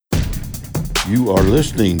You are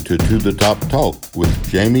listening to the Top Talk with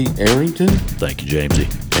Jamie Arrington. Thank you,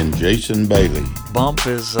 Jamesy. And Jason Bailey. Bump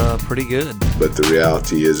is pretty good. But the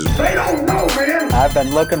reality is, they don't know, man. I've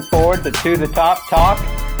been looking forward to the Top Talk.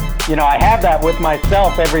 You know, I have that with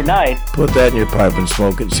myself every night. Put that in your pipe and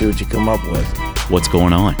smoke it and see what you come up with. What's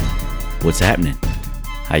going on? What's happening?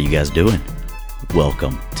 How you guys doing?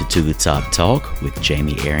 Welcome to the Top Talk with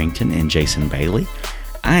Jamie Arrington and Jason Bailey.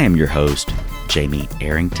 I am your host, Jamie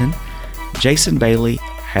Arrington. Jason Bailey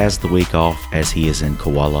has the week off as he is in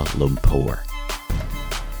Kuala Lumpur.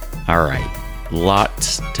 All right,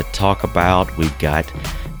 lots to talk about. We've got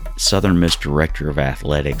Southern Miss Director of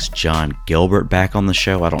Athletics, John Gilbert, back on the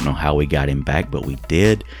show. I don't know how we got him back, but we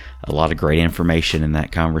did. A lot of great information in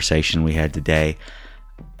that conversation we had today.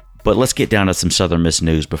 But let's get down to some Southern Miss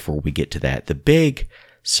news before we get to that. The big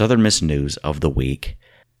Southern Miss news of the week: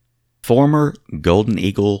 former Golden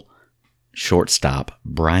Eagle shortstop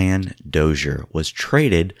Brian Dozier was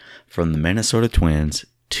traded from the Minnesota Twins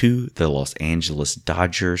to the Los Angeles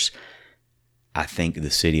Dodgers. I think the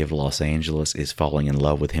city of Los Angeles is falling in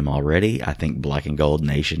love with him already. I think Black and Gold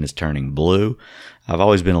Nation is turning blue. I've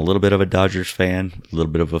always been a little bit of a Dodgers fan, a little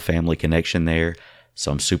bit of a family connection there.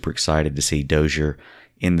 So I'm super excited to see Dozier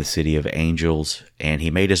in the city of Angels, and he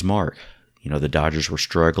made his mark. You know, the Dodgers were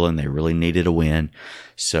struggling. They really needed a win.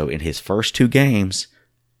 So in his first two games,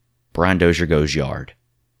 Brian Dozier goes yard.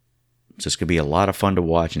 So it's going to be a lot of fun to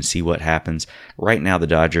watch and see what happens. Right now, the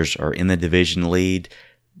Dodgers are in the division lead.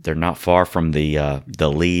 They're not far from the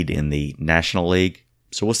lead in the National League.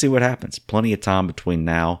 So we'll see what happens. Plenty of time between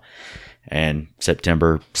now and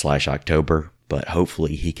September/October. But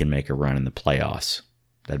hopefully he can make a run in the playoffs.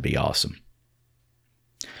 That'd be awesome.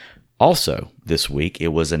 Also, this week,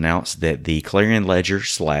 it was announced that the Clarion Ledger /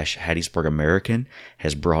 Hattiesburg American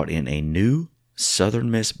has brought in a new Southern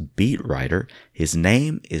Miss beat writer. His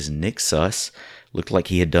name is Nick Suss. Looked like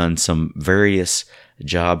he had done some various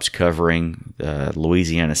jobs covering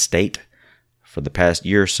Louisiana State for the past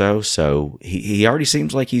year or so. So he already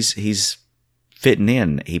seems like he's fitting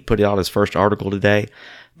in. He put out his first article today.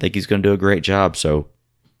 I think he's going to do a great job. So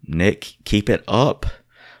Nick, keep it up.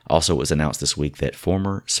 Also, it was announced this week that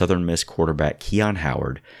former Southern Miss quarterback Keon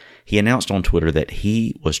Howard, he announced on Twitter that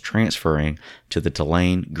he was transferring to the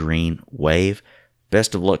Tulane Green Wave.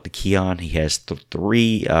 Best of luck to Keon. He has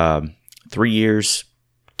 3 years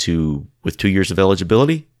with 2 years of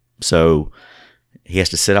eligibility. So he has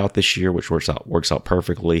to sit out this year, which works out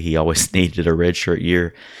perfectly. He always needed a redshirt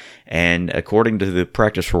year. And according to the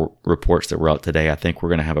practice reports that were out today, I think we're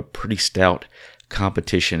going to have a pretty stout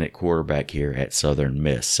competition at quarterback here at Southern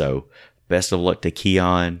Miss. So best of luck to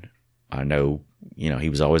Keon. I know, he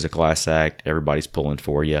was always a class act. Everybody's pulling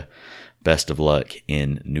for you. Best of luck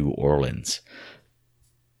in New Orleans.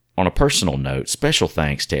 On a personal note, special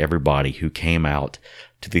thanks to everybody who came out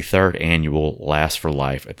to the 3rd annual Laughs for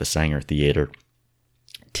Life at the Sanger Theater.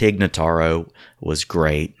 Tig Notaro was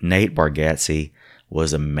great. Nate Bargatze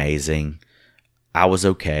was amazing. I was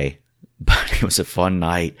okay, but it was a fun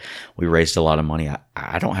night. We raised a lot of money.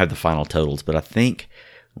 I don't have the final totals, but I think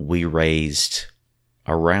we raised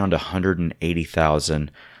around $180,000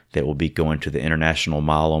 that will be going to the International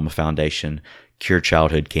Myeloma Foundation, Cure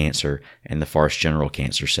Childhood Cancer, and the Forrest General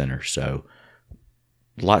Cancer Center. So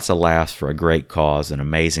lots of laughs for a great cause, an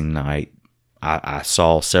amazing night. I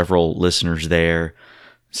saw several listeners there,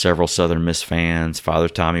 several Southern Miss fans. Father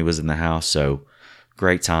Tommy was in the house, so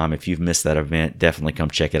great time. If you've missed that event, definitely come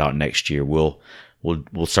check it out next year. We'll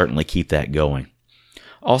certainly keep that going.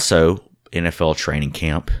 Also, NFL training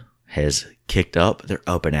camp has kicked up. They're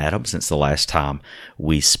up and at 'em since the last time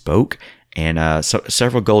we spoke. And so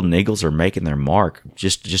several Golden Eagles are making their mark.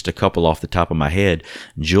 Just a couple off the top of my head.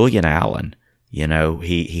 Julian Allen,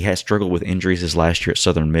 he has struggled with injuries his last year at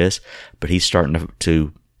Southern Miss, but he's starting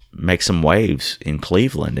to make some waves in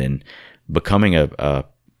Cleveland and becoming a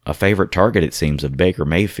favorite target, it seems, of Baker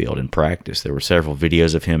Mayfield in practice. There were several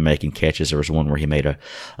videos of him making catches. There was one where he made a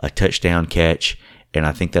touchdown catch, and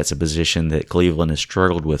I think that's a position that Cleveland has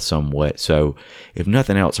struggled with somewhat. So if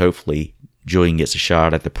nothing else, hopefully Julian gets a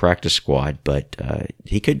shot at the practice squad, but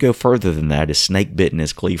he could go further than that, as snake-bitten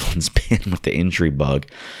as Cleveland's been with the injury bug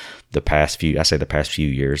the past few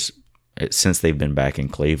years, since they've been back in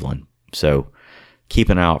Cleveland. So keep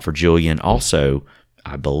an eye out for Julian. Also,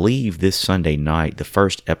 I believe this Sunday night, the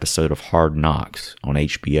first episode of Hard Knocks on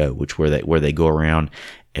HBO, where they go around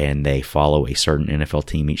and they follow a certain NFL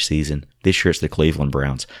team each season. This year it's the Cleveland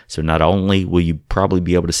Browns. So not only will you probably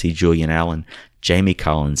be able to see Julian Allen, Jamie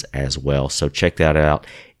Collins as well. So check that out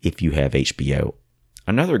if you have HBO.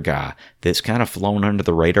 Another guy that's kind of flown under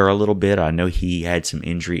the radar a little bit. I know he had some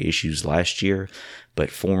injury issues last year, but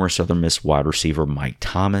former Southern Miss wide receiver Mike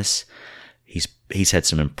Thomas, he's had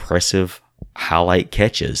some impressive highlight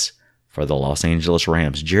catches for the Los Angeles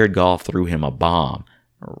Rams. Jared Goff threw him a bomb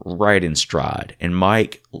right in stride, and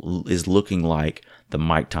Mike is looking like the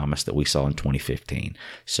Mike Thomas that we saw in 2015.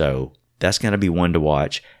 So that's going to be one to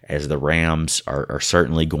watch, as the Rams are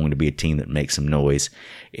certainly going to be a team that makes some noise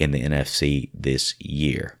in the NFC this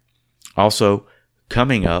year. Also,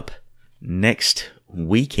 coming up next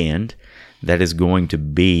weekend, that is going to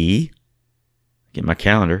be, get my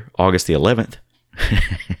calendar, August the 11th.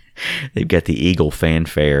 They've got the Eagle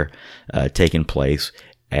Fanfare taking place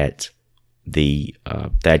at the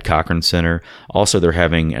Thad Cochran Center. Also, they're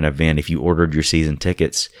having an event. If you ordered your season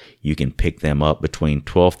tickets, you can pick them up between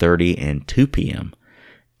 12:30 and 2 p.m.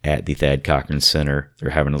 at the Thad Cochran Center. They're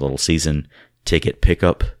having a little season ticket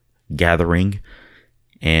pickup gathering.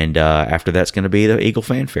 And after that's going to be the Eagle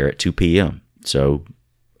Fanfare at 2 p.m. So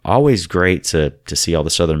always great to see all the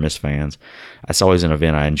Southern Miss fans. That's always an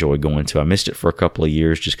event I enjoy going to. I missed it for a couple of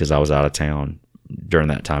years just because I was out of town during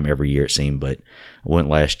that time every year, it seemed, but I went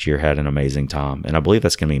last year, had an amazing time, and I believe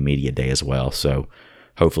that's going to be media day as well. So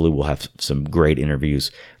hopefully we'll have some great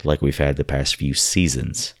interviews like we've had the past few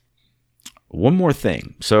seasons. One more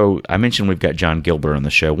thing. So I mentioned we've got John Gilbert on the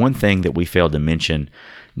show. One thing that we failed to mention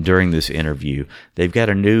during this interview, they've got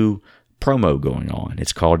a new promo going on.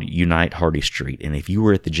 It's called Unite Hardy Street. And if you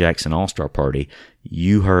were at the Jackson All-Star Party,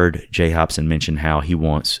 you heard Jay Hobson mention how he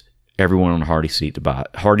wants everyone on Hardy Street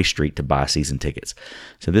to buy season tickets.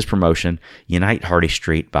 So this promotion, Unite Hardy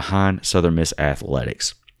Street, behind Southern Miss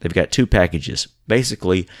Athletics. They've got two packages.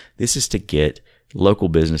 Basically, this is to get local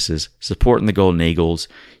businesses supporting the Golden Eagles.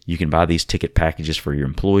 You can buy these ticket packages for your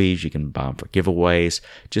employees. You can buy them for giveaways.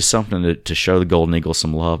 Just something to show the Golden Eagles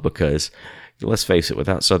some love, because let's face it,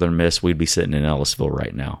 without Southern Miss, we'd be sitting in Ellisville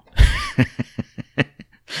right now.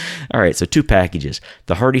 All right, so two packages.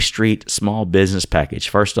 The Hardy Street Small Business Package.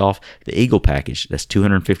 First off, the Eagle Package. That's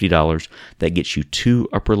 $250. That gets you 2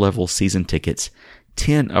 upper-level season tickets,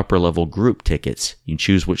 10 upper-level group tickets. You can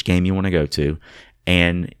choose which game you want to go to,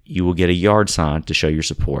 and you will get a yard sign to show your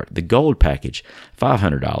support. The Gold Package,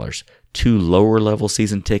 $500. 2 lower-level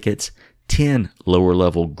season tickets, 10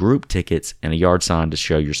 lower-level group tickets, and a yard sign to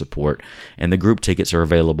show your support. And the group tickets are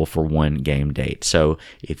available for one game date. So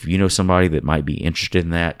if you know somebody that might be interested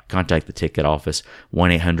in that, contact the ticket office,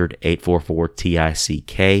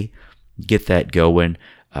 1-800-844-TICK. Get that going.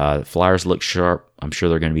 Flyers look sharp. I'm sure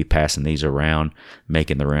they're going to be passing these around,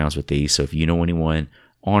 making the rounds with these. So if you know anyone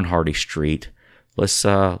on Hardy Street, let's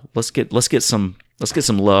get some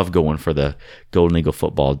love going for the Golden Eagle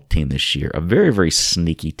football team this year. A very, very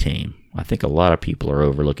sneaky team. I think a lot of people are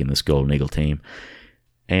overlooking this Golden Eagle team.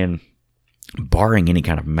 And barring any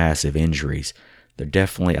kind of massive injuries, I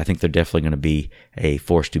think they're definitely going to be a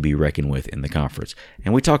force to be reckoned with in the conference.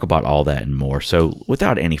 And we talk about all that and more. So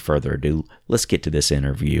without any further ado, let's get to this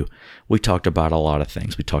interview. We talked about a lot of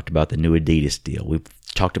things. We talked about the new Adidas deal. We've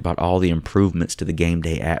talked about all the improvements to the game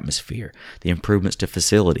day atmosphere, the improvements to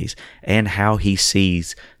facilities, and how he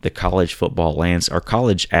sees the college football or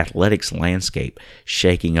college athletics landscape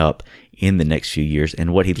shaking up in the next few years,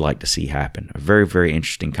 and what he'd like to see happen. A very, very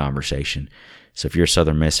interesting conversation. So if you're a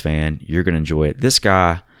Southern Miss fan, you're going to enjoy it. This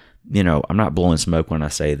guy, I'm not blowing smoke when I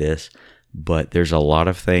say this, but there's a lot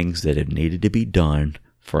of things that have needed to be done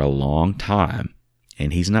for a long time.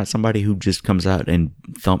 And he's not somebody who just comes out and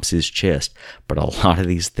thumps his chest, but a lot of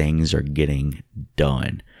these things are getting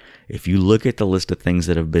done. If you look at the list of things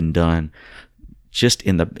that have been done just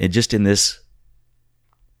in this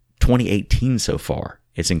 2018 so far,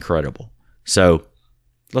 it's incredible. So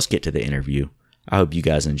let's get to the interview. I hope you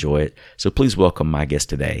guys enjoy it. So please welcome my guest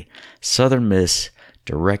today, Southern Miss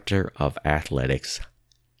Director of Athletics,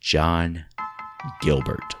 John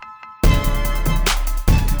Gilbert.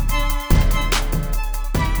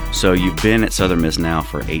 So you've been at Southern Miss now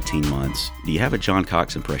for 18 months. Do you have a John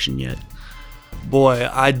Cox impression yet? Boy,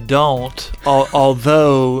 I don't.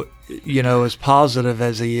 Although, as positive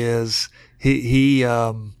as he is, he's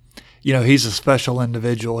a special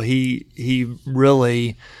individual. He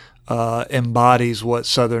really embodies what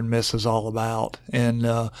Southern Miss is all about.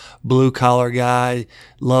 And blue collar guy,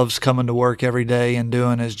 loves coming to work every day and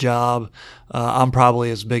doing his job. I'm probably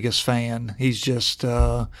his biggest fan. He's just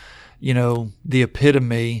the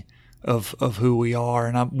epitome of who we are,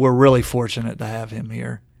 and we're really fortunate to have him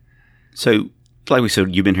here. So, like we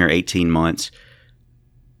said, you've been here 18 months.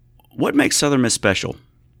 What makes Southern Miss special?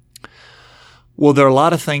 Well, there are a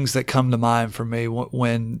lot of things that come to mind for me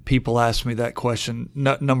when people ask me that question.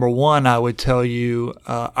 Number one, I would tell you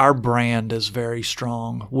our brand is very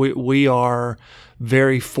strong. We are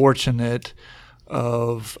very fortunate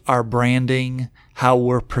of our branding, how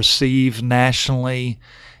we're perceived nationally,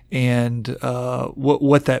 and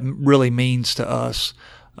what that really means to us.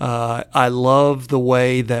 I love the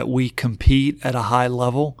way that we compete at a high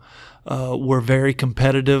level. We're very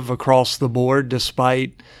competitive across the board,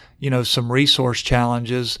 despite some resource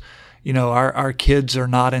challenges. Our kids are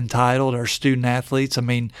not entitled. Our student athletes, I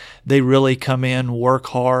mean, they really come in, work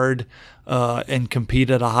hard, and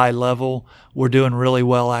compete at a high level. We're doing really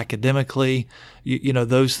well academically.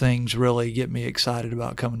 Those things really get me excited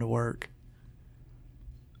about coming to work.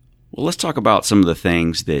 Well, let's talk about some of the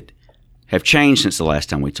things that have changed since the last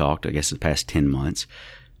time we talked, I guess the past 10 months,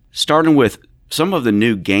 starting with some of the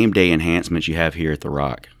new game day enhancements you have here at the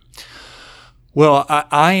Rock. Well,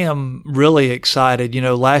 I am really excited.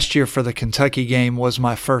 Last year for the Kentucky game was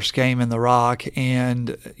my first game in the Rock,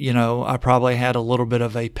 and, I probably had a little bit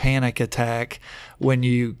of a panic attack when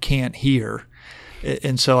you can't hear.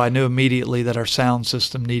 And so I knew immediately that our sound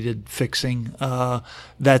system needed fixing.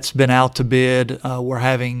 That's been out to bid. We're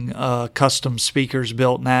having custom speakers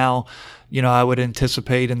built now. I would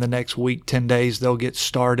anticipate in the next week, 10 days, they'll get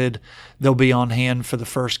started. They'll be on hand for the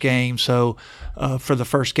first game. So for the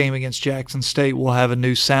first game against Jackson State, we'll have a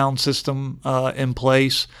new sound system in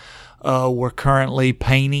place. We're currently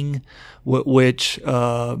painting, which,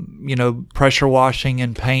 pressure washing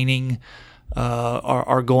and painting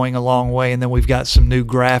are going a long way. And then we've got some new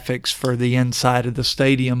graphics for the inside of the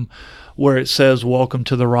stadium where it says, "Welcome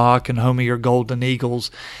to the Rock" and "Home of your Golden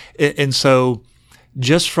Eagles." And so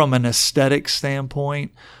just from an aesthetic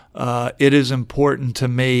standpoint, it is important to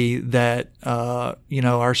me that,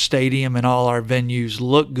 our stadium and all our venues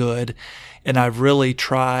look good. And I've really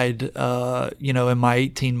tried, in my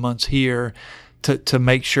 18 months here to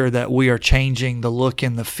make sure that we are changing the look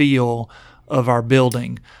and the feel of our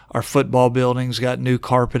building. Our football building's got new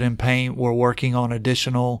carpet and paint. We're working on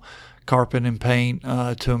additional carpet and paint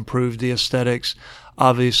to improve the aesthetics.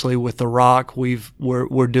 Obviously, with the Rock,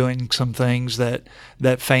 we're doing some things that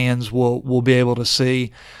fans will be able to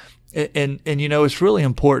see, and it's really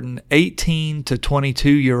important. 18 to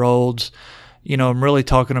 22-year-olds, I'm really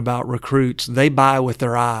talking about recruits. They buy with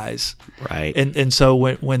their eyes, right? And so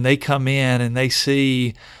when they come in and they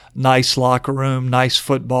see nice locker room, nice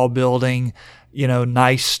football building,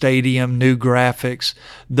 nice stadium, new graphics,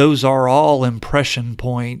 those are all impression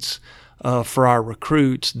points for our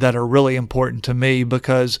recruits that are really important to me,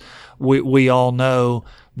 because we all know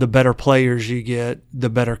the better players you get, the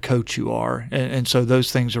better coach you are. And so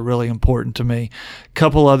those things are really important to me. A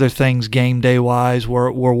couple other things game day wise,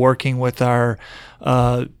 we're working with our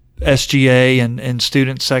SGA and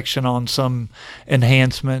student section on some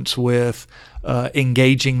enhancements with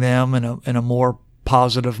engaging them in a more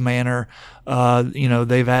positive manner.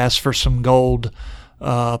 They've asked for some gold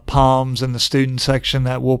palms in the student section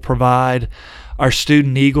that we'll provide. Our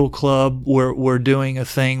Student Eagle Club, we're doing a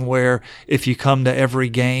thing where if you come to every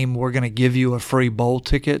game, we're going to give you a free bowl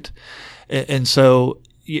ticket. And so,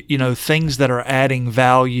 things that are adding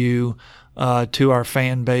value to our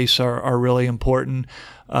fan base are really important.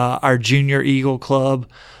 Our Junior Eagle Club,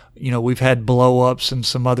 we've had blow-ups in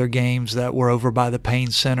some other games that were over by the Payne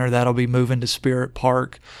Center. That'll be moving to Spirit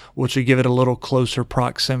Park, which will give it a little closer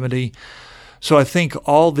proximity. So I think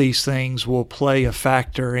all these things will play a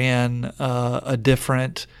factor in a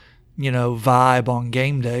different, vibe on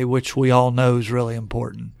game day, which we all know is really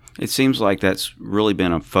important. It seems like that's really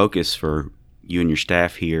been a focus for you and your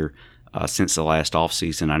staff here since the last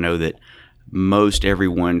offseason. I know that most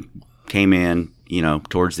everyone came in,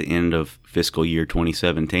 towards the end of fiscal year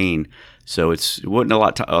 2017. So it wasn't a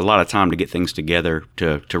lot of time to get things together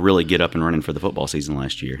to really get up and running for the football season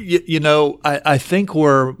last year. I think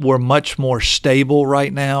we're much more stable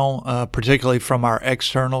right now, particularly from our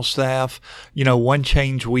external staff. One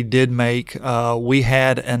change we did make, we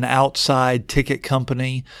had an outside ticket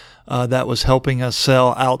company that was helping us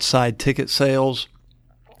sell outside ticket sales.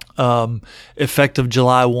 Effective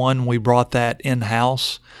July 1, we brought that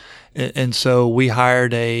in-house. And so we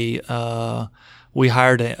hired a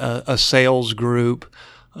sales group,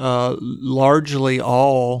 largely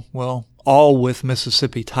all with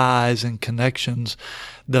Mississippi ties and connections,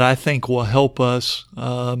 that I think will help us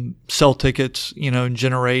sell tickets, and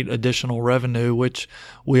generate additional revenue, which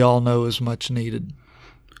we all know is much needed.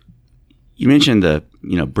 You mentioned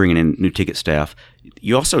bringing in new ticket staff.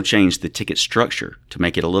 You also changed the ticket structure to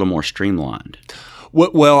make it a little more streamlined.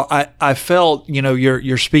 Well, I felt,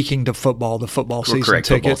 you're speaking to football, the football season Correct,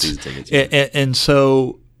 tickets. Football season tickets, yeah. And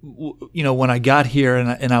so, when I got here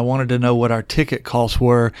and I wanted to know what our ticket costs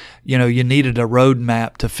were, you needed a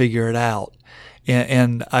roadmap to figure it out.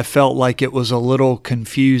 And I felt like it was a little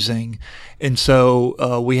confusing. And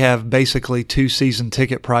so we have basically 2 season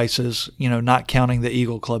ticket prices, not counting the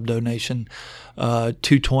Eagle Club donation,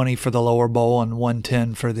 $220 for the lower bowl and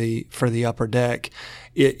 $110 for the upper deck.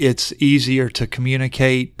 It's easier to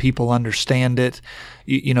communicate. People understand it.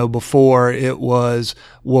 Before it was,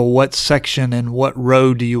 well, what section and what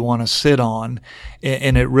row do you want to sit on?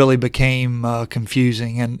 And it really became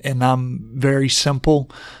confusing. And I'm very simple,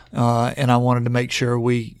 and I wanted to make sure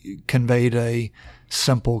we conveyed a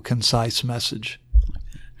simple, concise message.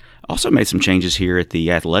 Also made some changes here at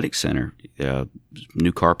the athletic center.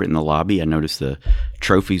 New carpet in the lobby. I noticed the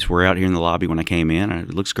trophies were out here in the lobby when I came in.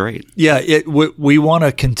 It looks great. Yeah, we want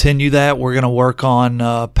to continue that. We're going to work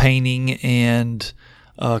on painting and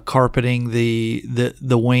carpeting the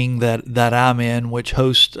wing that I'm in, which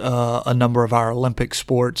hosts a number of our Olympic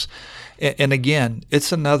sports. And again,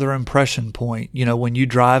 it's another impression point. When you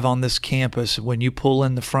drive on this campus, when you pull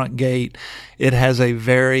in the front gate, it has a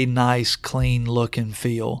very nice, clean look and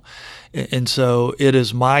feel. And so it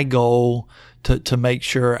is my goal to make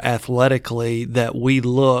sure athletically that we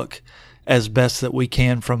look as best that we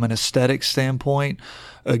can from an aesthetic standpoint.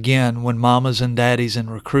 Again, when mamas and daddies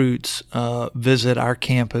and recruits visit our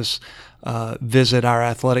campus, visit our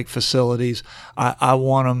athletic facilities, I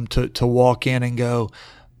want them to walk in and go,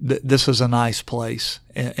 this is a nice place,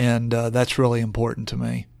 and that's really important to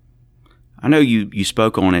me. I know you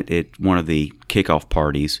spoke on it at one of the kickoff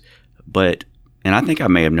parties, and I think I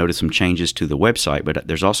may have noticed some changes to the website, but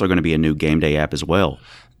there's also going to be a new game day app as well.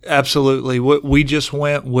 Absolutely. We just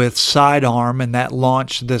went with Sidearm, and that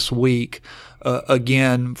launched this week.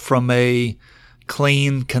 Again, from a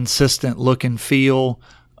clean, consistent look and feel.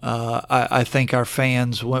 I think our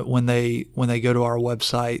fans, when they go to our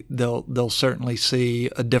website, they'll certainly see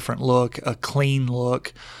a different look, a clean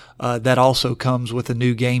look. That also comes with a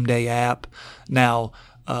new game day app. Now,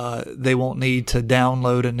 they won't need to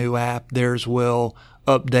download a new app. Theirs will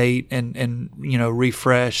update and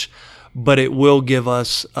refresh, but it will give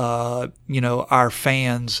us our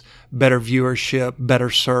fans better viewership, better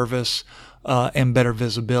service, and better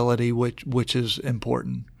visibility, which is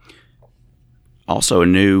important. Also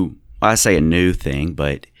I say a new thing,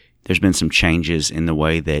 but there's been some changes in the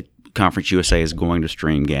way that Conference USA is going to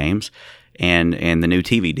stream games and the new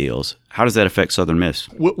TV deals. How does that affect Southern Miss?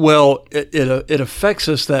 Well, it affects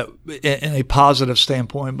us that in a positive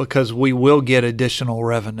standpoint because we will get additional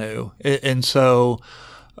revenue. And so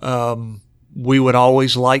we would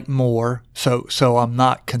always like more. So I'm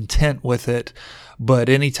not content with it. But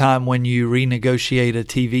anytime when you renegotiate a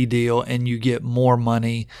TV deal and you get more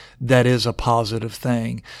money, that is a positive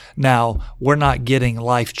thing. Now, we're not getting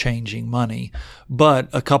life-changing money, but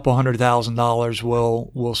a couple $100,000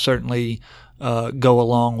 will certainly go a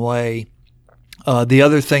long way. The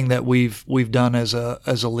other thing that we've done as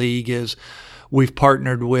a league is we've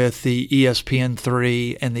partnered with the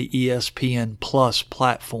ESPN3 and the ESPN Plus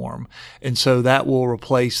platform, and so that will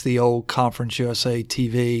replace the old Conference USA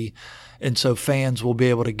TV. And so fans will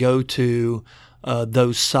be able to go to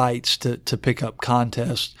those sites to pick up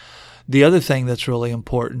contests. The other thing that's really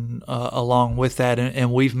important along with that,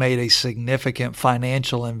 and we've made a significant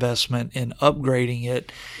financial investment in upgrading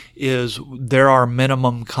it, is there are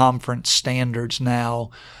minimum conference standards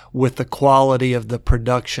now with the quality of the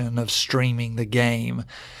production of streaming the game.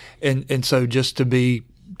 And so just to be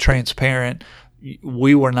transparent,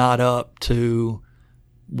 we were not up to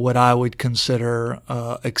what I would consider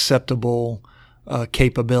acceptable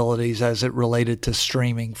capabilities as it related to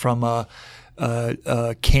streaming from a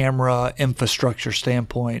camera infrastructure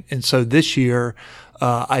standpoint. And so this year,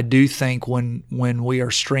 I do think when we are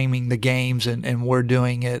streaming the games and we're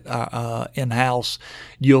doing it in-house,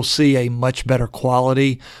 you'll see a much better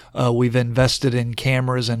quality. We've invested in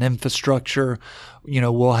cameras and infrastructure.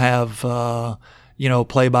 We'll have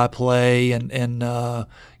play-by-play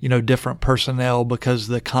and different personnel because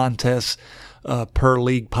the contest per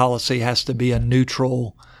league policy has to be a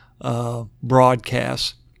neutral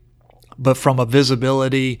broadcast. But from a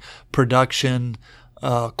visibility, production,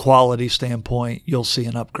 quality standpoint, you'll see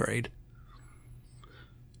an upgrade.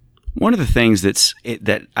 One of the things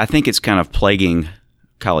that I think it's kind of plaguing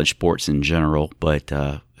college sports in general, but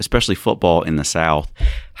especially football in the South,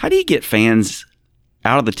 how do you get fans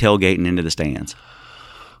out of the tailgate and into the stands?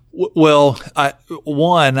 Well, I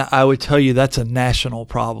would tell you that's a national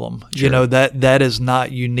problem. Sure. That is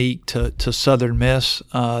not unique to Southern Miss.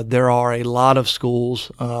 There are a lot of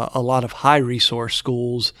schools, a lot of high resource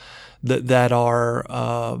schools that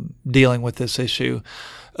are dealing with this issue.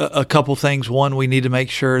 a couple things. One, we need to make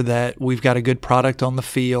sure that we've got a good product on the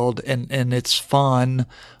field and it's fun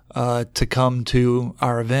to come to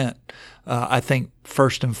our event. I think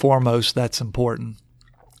first and foremost, that's important.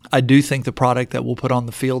 I do think the product that we'll put on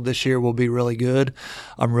the field this year will be really good.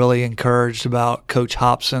 I'm really encouraged about Coach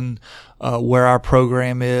Hobson, where our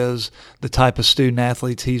program is, the type of student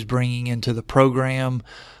athletes he's bringing into the program.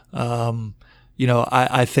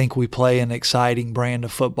 I think we play an exciting brand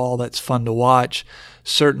of football that's fun to watch.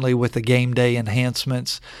 Certainly with the game day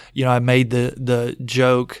enhancements. I made the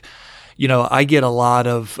joke. I get a lot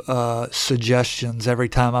of suggestions every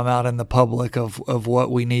time I'm out in the public of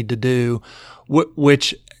what we need to do,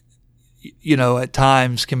 which at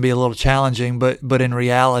times can be a little challenging, but in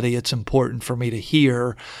reality, it's important for me to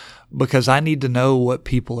hear because I need to know what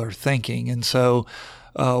people are thinking. And so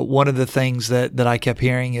one of the things that I kept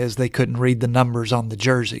hearing is they couldn't read the numbers on the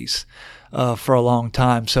jerseys for a long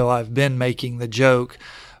time. So I've been making the joke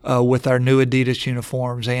with our new Adidas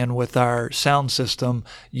uniforms and with our sound system,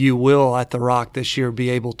 you will at the Rock this year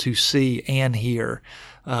be able to see and hear.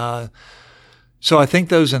 So I think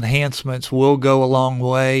those enhancements will go a long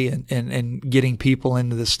way in getting people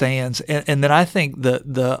into the stands. And then I think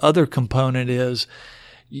the other component is,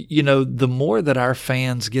 the more that our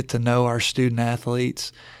fans get to know our student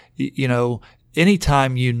athletes,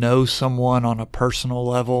 anytime you know someone on a personal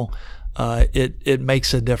level, it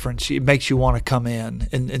makes a difference. It makes you want to come in.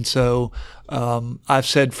 And so I've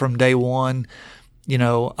said from day one,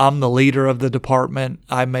 I'm the leader of the department.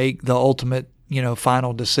 I make the ultimate,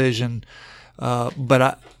 final decision.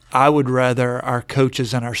 But I would rather our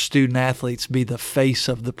coaches and our student athletes be the face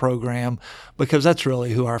of the program because that's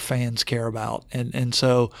really who our fans care about. And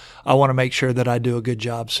so I want to make sure that I do a good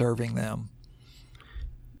job serving them.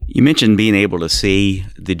 You mentioned being able to see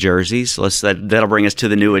the jerseys. That'll bring us to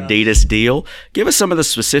the new Adidas deal. Give us some of the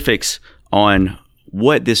specifics on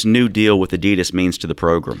what this new deal with Adidas means to the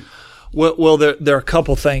program. Well, there are a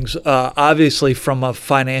couple things. Obviously, from a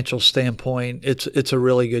financial standpoint, it's a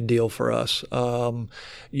really good deal for us.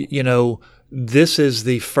 This is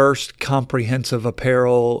the first comprehensive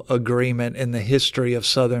apparel agreement in the history of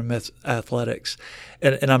Southern Miss athletics,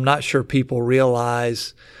 and I'm not sure people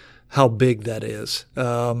realize how big that is.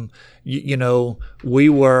 We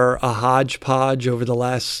were a hodgepodge over the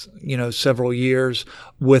last several years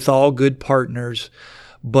with all good partners,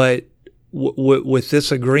 but with this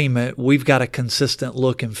agreement, we've got a consistent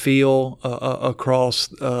look and feel across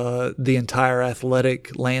the entire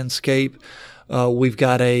athletic landscape. We've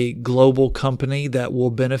got a global company that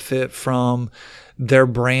will benefit from their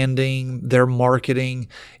branding, their marketing,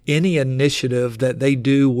 any initiative that they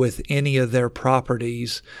do with any of their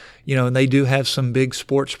properties, and they do have some big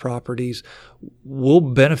sports properties, will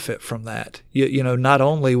benefit from that. Not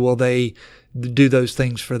only will they do those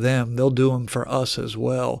things for them, they'll do them for us as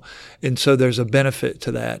well. And so there's a benefit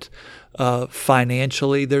to that.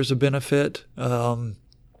 Financially, there's a benefit.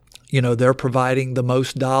 They're providing the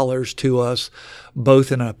most dollars to us,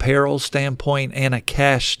 both in an apparel standpoint and a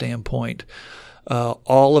cash standpoint.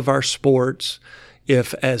 All of our sports,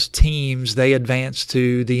 if as teams they advance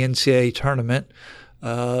to the NCAA tournament,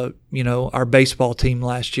 our baseball team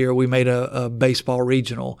last year, we made a baseball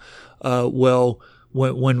regional.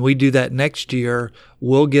 When we do that next year,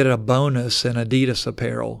 we'll get a bonus in Adidas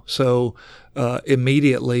apparel. So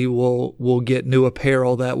immediately we'll get new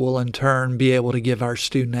apparel that will in turn be able to give our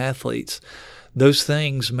student athletes. Those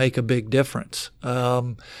things make a big difference.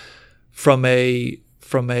 From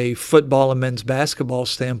a football and men's basketball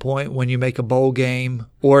standpoint, when you make a bowl game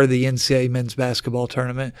or the NCAA men's basketball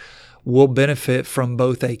tournament, we'll benefit from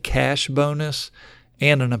both a cash bonus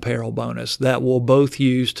and an apparel bonus that we'll both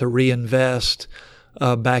use to reinvest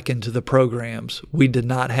back into the programs. We did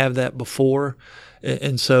not have that before,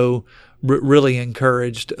 and so really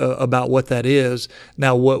encouraged about what that is.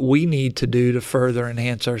 Now, what we need to do to further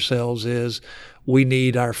enhance ourselves is we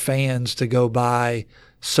need our fans to go buy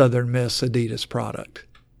Southern Miss Adidas product.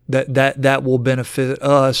 That will benefit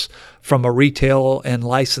us from a retail and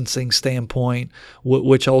licensing standpoint,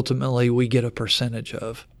 which ultimately we get a percentage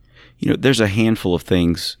of. There's a handful of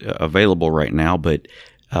things available right now, but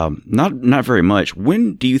not very much.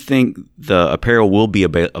 When do you think the apparel will be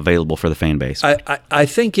available for the fan base? I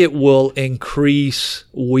think it will increase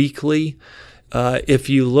weekly. If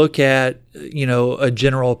you look at a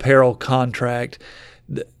general apparel contract,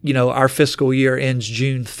 our fiscal year ends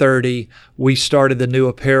June 30. We started the new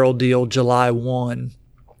apparel deal July 1.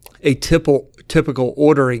 A typical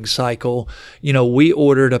ordering cycle, we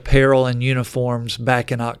ordered apparel and uniforms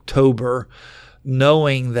back in October,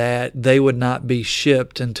 knowing that they would not be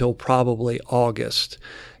shipped until probably August.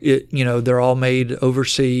 They're all made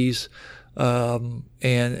overseas.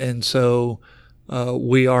 and so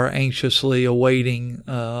we are anxiously awaiting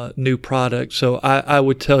new products. So I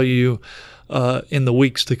would tell you, in the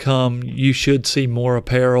weeks to come, you should see more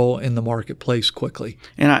apparel in the marketplace quickly.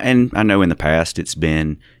 And I know in the past it's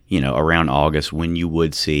been, around August when you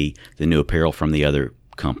would see the new apparel from the other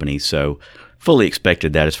companies. So fully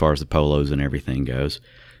expected that as far as the polos and everything goes.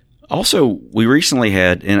 Also, we recently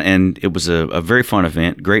had, and it was a very fun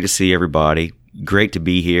event. Great to see everybody. Great to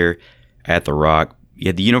be here at the Rock. You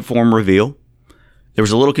had the uniform reveal. There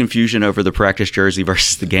was a little confusion over the practice jersey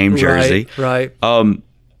versus the game jersey. Right.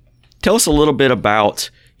 Tell us a little bit about,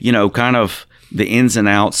 kind of the ins and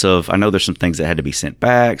outs of, I know there's some things that had to be sent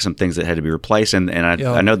back, some things that had to be replaced, and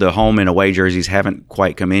I know the home and away jerseys haven't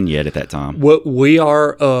quite come in yet at that time. We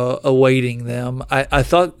are awaiting them. I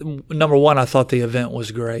thought, number one, I thought the event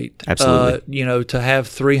was great. Absolutely. To have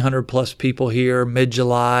 300 plus people here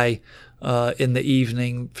mid-July in the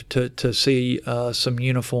evening to see some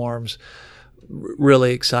uniforms,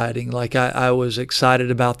 really exciting. Like I was excited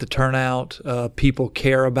about the turnout. People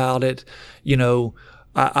care about it.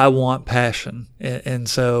 I want passion, and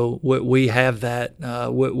so we have that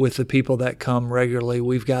with the people that come regularly.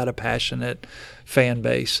 We've got a passionate fan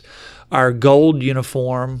base. Our gold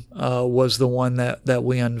uniform was the one that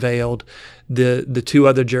we unveiled. The two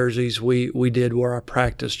other jerseys we did were our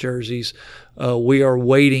practice jerseys. We are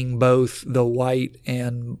waiting both the white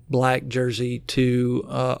and black jersey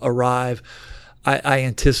to arrive. I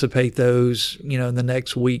anticipate those, in the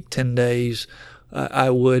next week, 10 days. I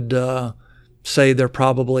would say they're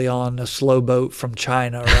probably on a slow boat from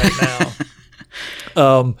China right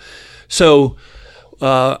now. So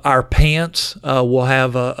our pants, we'll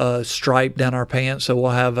have a stripe down our pants. So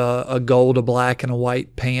we'll have a gold, a black, and a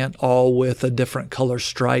white pant, all with a different color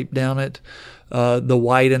stripe down it. The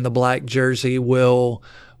white and the black jersey will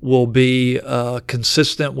be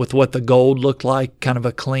consistent with what the gold looked like, kind of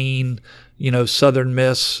a clean, Southern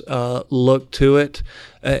Miss look to it.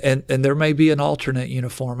 And there may be an alternate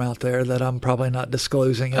uniform out there that I'm probably not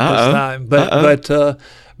disclosing at this time. But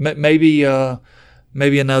maybe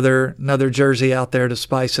another jersey out there to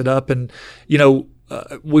spice it up. And,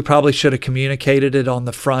 we probably should have communicated it on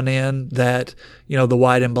the front end that, the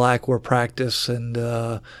white and black were practice and,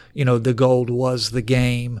 the gold was the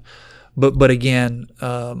game. But again,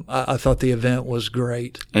 I thought the event was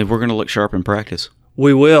great. And we're going to look sharp in practice.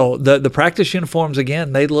 We will. The practice uniforms,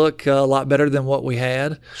 again, they look a lot better than what we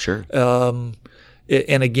had. Sure. And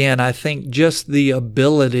again, I think just the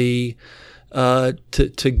ability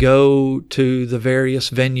to go to the various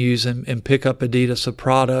venues and pick up Adidas a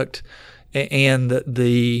product, and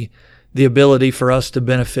the ability for us to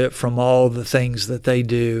benefit from all the things that they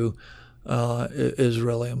do is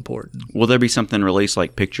really important. Will there be something released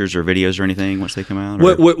like pictures or videos or anything once they come out?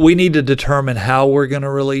 We need to determine how we're going to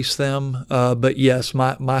release them. But yes,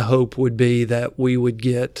 my hope would be that we would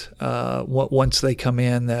get, once they come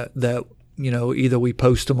in, that either we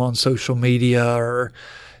post them on social media or,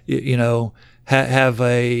 have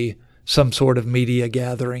some sort of media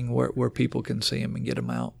gathering where people can see them and get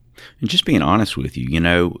them out. And just being honest with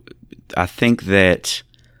you, I think that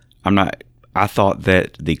I thought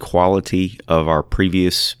that the quality of our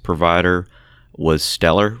previous provider was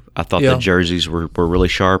stellar. I thought the jerseys were really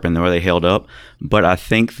sharp and the way they held up. But I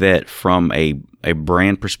think that from a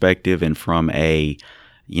brand perspective and from a,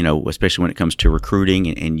 especially when it comes to recruiting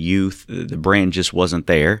and youth, the brand just wasn't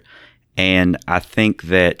there. And I think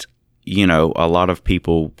that, a lot of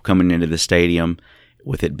people coming into the stadium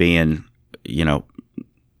with it being,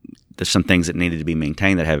 there's some things that needed to be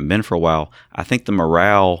maintained that haven't been for a while. I think the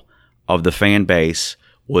morale of the fan base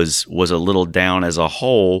was a little down as a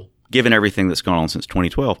whole, given everything that's gone on since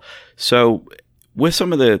 2012. So with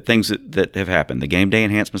some of the things that have happened, the game day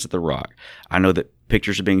enhancements at the Rock, I know that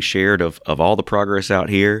pictures are being shared of all the progress out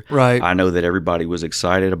here. Right. I know that everybody was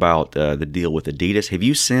excited about the deal with Adidas. Have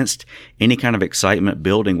you sensed any kind of excitement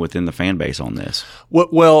building within the fan base on this?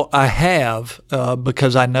 Well, I have,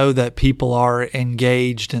 because I know that people are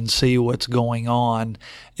engaged and see what's going on.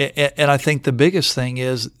 And I think the biggest thing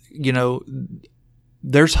is,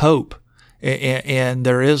 there's hope. And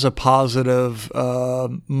there is a positive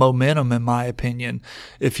momentum, in my opinion.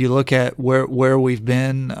 If you look at where we've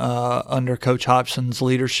been under Coach Hobson's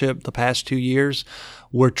leadership the past 2 years,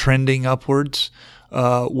 we're trending upwards.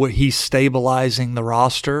 He's stabilizing the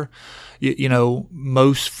roster.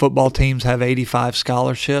 Most football teams have 85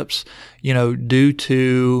 scholarships. Due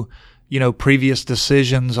to previous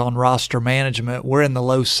decisions on roster management, we're in the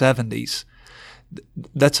low 70s.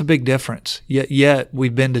 That's a big difference. Yet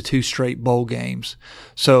we've been to 2 straight bowl games.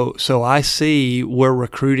 So I see we're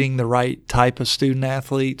recruiting the right type of student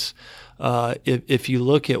athletes. If you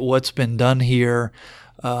look at what's been done here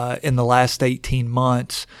in the last 18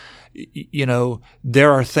 months, you know,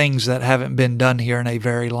 there are things that haven't been done here in a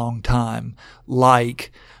very long time,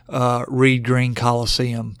 like Reed Green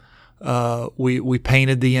Coliseum. We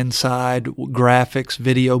painted the inside, graphics,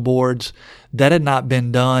 video boards. That had not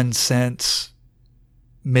been done since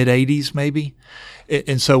mid-'80s maybe.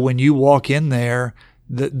 And so when you walk in there,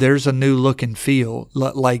 there's a new look and feel.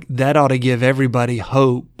 Like that ought to give everybody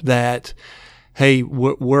hope that, hey,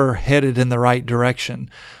 we're headed in the right direction.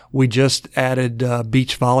 We just added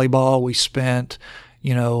beach volleyball. We spent,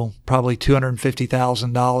 you know, probably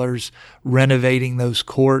 $250,000 renovating those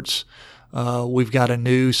courts. We've got a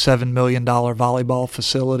new $7 million volleyball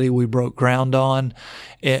facility we broke ground on,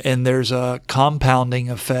 and there's a compounding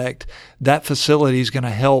effect. That facility is going to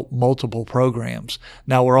help multiple programs.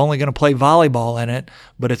 Now, we're only going to play volleyball in it,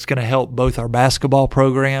 but it's going to help both our basketball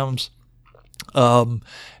programs.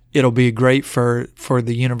 It'll be great for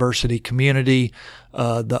the university community.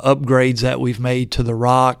 The upgrades that we've made to the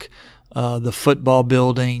Rock, the football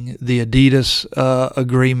building, the Adidas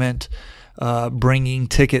agreement, bringing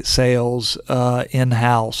ticket sales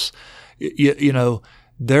in-house. You know,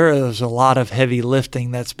 there is a lot of heavy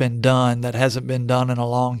lifting that's been done that hasn't been done in a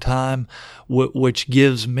long time, which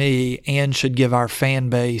gives me and should give our fan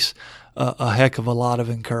base a heck of a lot of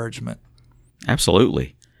encouragement.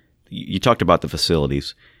 Absolutely. You talked about the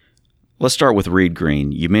facilities. Let's start with Reed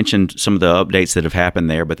Green. You mentioned some of the updates that have happened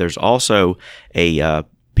there, but there's also a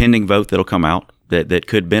pending vote that'll come out that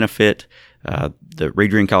could benefit the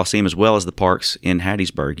Reed Green Coliseum as well as the parks in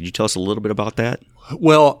Hattiesburg. Could you tell us a little bit about that?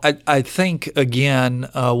 Well, I think, again,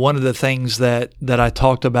 one of the things that I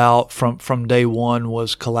talked about from day one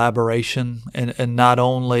was collaboration, and not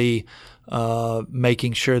only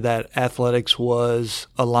making sure that athletics was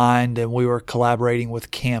aligned and we were collaborating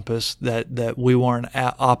with campus, that we weren't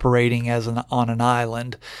operating on an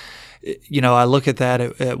island. You know, I look at that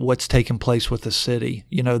at what's taken place with the city.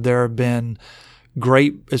 You know, there have been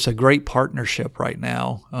it's a great partnership right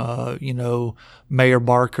now. You know, Mayor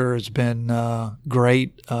Barker has been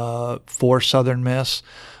great for Southern Miss.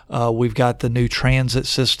 We've got the new transit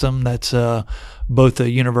system that's both a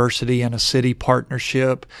university and a city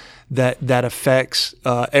partnership that affects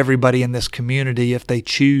everybody in this community if they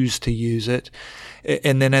choose to use it.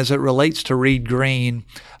 And then as it relates to Reed Green,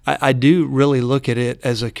 I do really look at it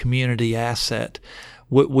as a community asset.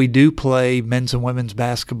 We do play men's and women's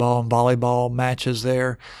basketball and volleyball matches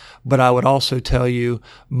there, but I would also tell you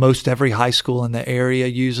most every high school in the area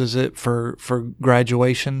uses it for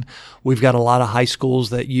graduation. We've got a lot of high schools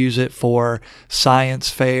that use it for science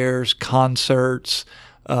fairs, concerts,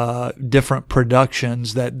 different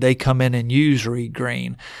productions that they come in and use Reed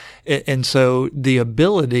Green. And so the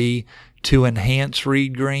ability to enhance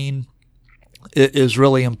Reed Green is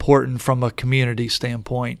really important from a community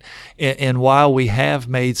standpoint. And while we have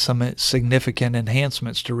made some significant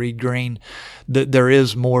enhancements to Reed Green, there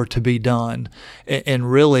is more to be done.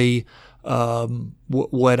 And really,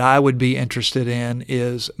 what I would be interested in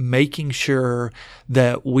is making sure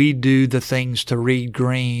that we do the things to Reed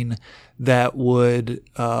Green that would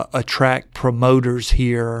attract promoters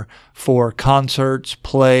here for concerts,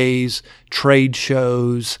 plays, trade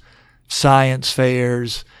shows, science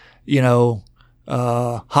fairs, you know,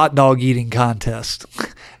 hot dog eating contest,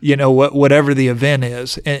 you know, whatever the event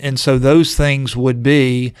is. And so those things would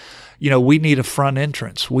be, you know, we need a front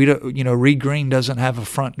entrance. Reed Green doesn't have a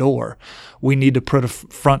front door. We need to put a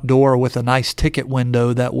front door with a nice ticket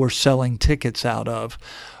window that we're selling tickets out of.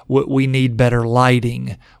 We need better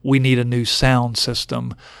lighting. We need a new sound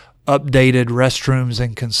system, updated restrooms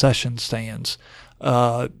and concession stands.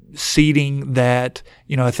 Seating that,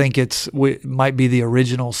 you know, I think it might be the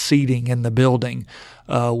original seating in the building.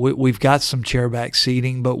 We've got some chairback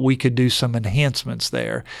seating, but we could do some enhancements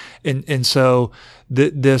there. And so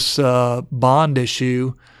this bond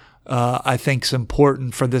issue, I think, is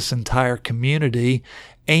important for this entire community.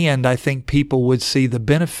 And I think people would see the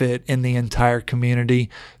benefit in the entire community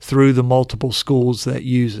through the multiple schools that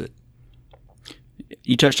use it.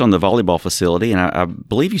 You touched on the volleyball facility, and I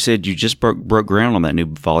believe you said you just broke ground on that new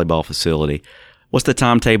volleyball facility. What's the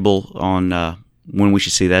timetable on when we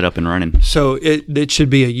should see that up and running? So it should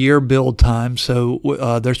be a year build time. So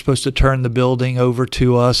they're supposed to turn the building over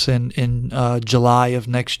to us in July of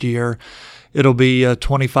next year. It'll be a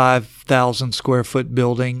 25,000 square foot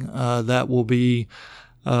building that will be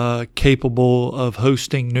capable of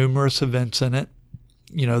hosting numerous events in it.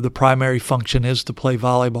 You know, the primary function is to play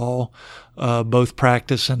volleyball, both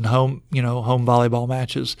practice and home volleyball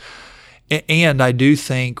matches. And I do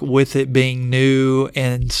think with it being new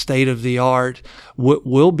and state of the art,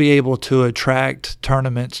 we'll be able to attract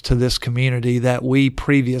tournaments to this community that we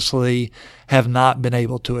previously have not been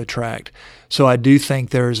able to attract. So I do think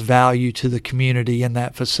there's value to the community in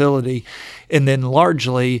that facility. And then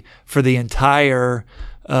largely for the entire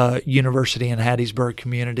University in Hattiesburg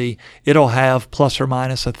community, it'll have plus or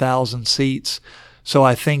minus 1,000 seats. So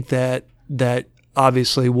I think that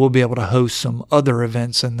obviously we'll be able to host some other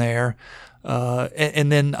events in there.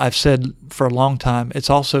 And then I've said for a long time, it's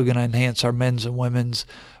also going to enhance our men's and women's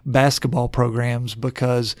basketball programs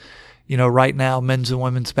because, right now men's and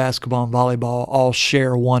women's basketball and volleyball all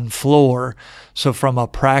share one floor. So from a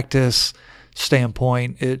practice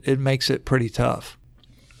standpoint, it makes it pretty tough.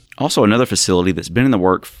 Also, another facility that's been in the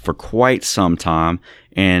work for quite some time,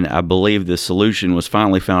 and I believe the solution was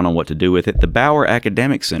finally found on what to do with it, the Bauer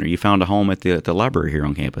Academic Center. You found a home at the library here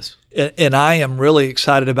on campus. And I am really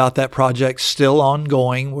excited about that project. Still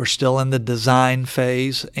ongoing. We're still in the design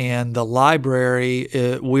phase. And the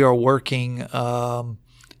library, we are working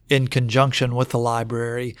in conjunction with the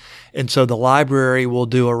library. And so the library will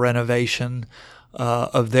do a renovation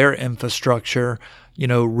of their infrastructure,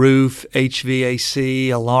 roof, HVAC,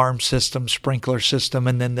 alarm system, sprinkler system,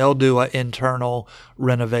 and then they'll do an internal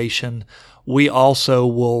renovation. We also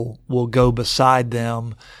will go beside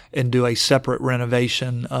them and do a separate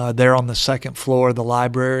renovation. They're on the second floor of the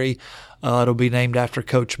library. It'll be named after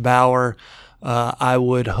Coach Bauer. I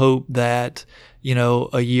would hope that,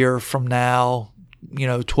 a year from now,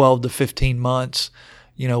 12 to 15 months,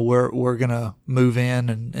 we're going to move in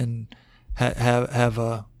and have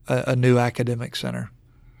a new academic center.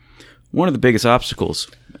 One of the biggest obstacles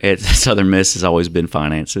at Southern Miss has always been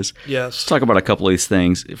finances. Yes. Let's talk about a couple of these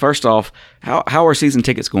things. First off, how are season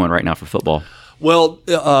tickets going right now for football? Well,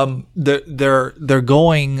 they're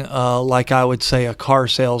going like I would say a car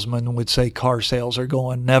salesman would say car sales are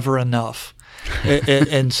going, never enough.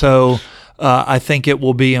 And so I think it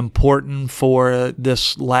will be important for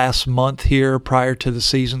this last month here prior to the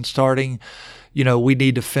season starting. We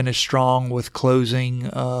need to finish strong with closing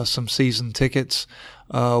some season tickets.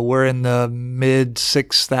 We're in the mid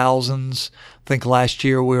 6,000s. I think last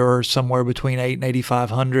year we were somewhere between 8 and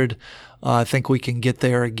 8,500. I think we can get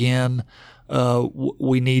there again.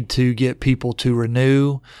 We need to get people to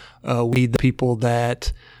renew. We need the people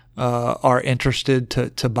that are interested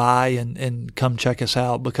to buy and come check us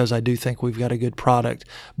out because I do think we've got a good product.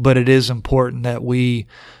 But it is important that we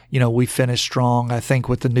finish strong. I think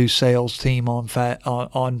with the new sales team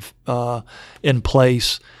in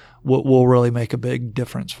place, will really make a big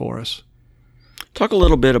difference for us. Talk a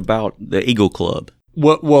little bit about the Eagle Club.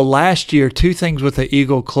 Well, last year, two things with the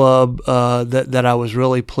Eagle Club that I was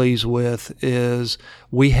really pleased with is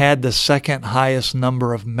we had the second highest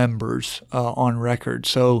number of members on record.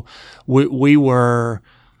 So we were,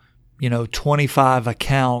 25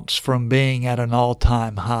 accounts from being at an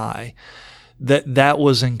all-time high. That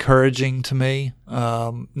was encouraging to me.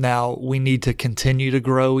 Now we need to continue to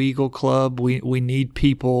grow Eagle Club. We need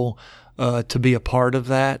people to be a part of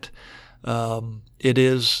that. It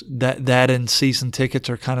is that and season tickets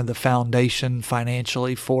are kind of the foundation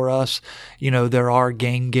financially for us. There are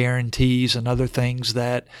game guarantees and other things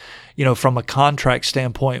that, from a contract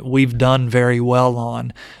standpoint, we've done very well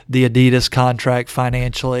on. The Adidas contract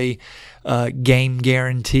financially, game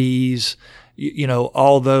guarantees,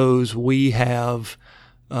 all those we have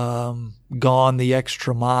gone the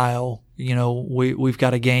extra mile. We've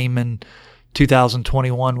got a game in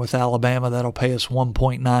 2021 with Alabama that'll pay us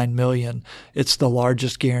 $1.9 million. It's the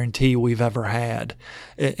largest guarantee we've ever had.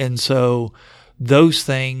 And so those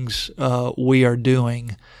things we are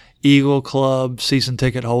doing. Eagle Club, season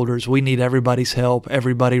ticket holders, we need everybody's help,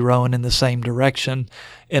 everybody rowing in the same direction.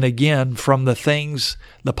 And again, from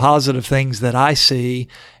the positive things that I see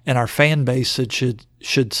and our fan base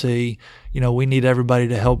should see, we need everybody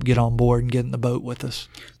to help get on board and get in the boat with us.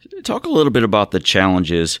 Talk a little bit about the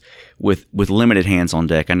challenges with limited hands on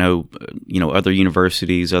deck. I know, other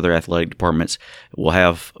universities, other athletic departments will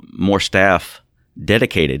have more staff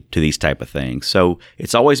dedicated to these type of things. So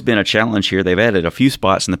it's always been a challenge here. They've added a few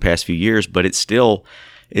spots in the past few years, but they're still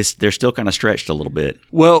kind of stretched a little bit.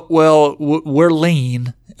 Well, we're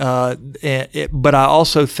lean, but I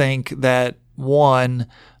also think that one,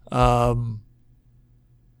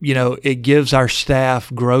 it gives our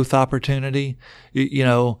staff growth opportunity.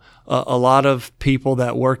 A lot of people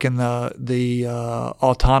that work in the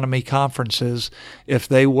autonomy conferences, if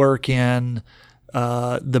they work in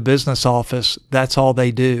the business office, that's all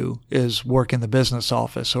they do is work in the business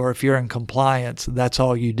office. Or if you're in compliance, that's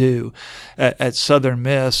all you do. At Southern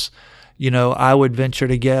Miss, I would venture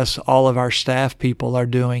to guess all of our staff people are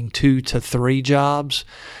doing 2 to 3 jobs.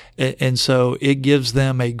 And so it gives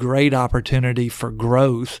them a great opportunity for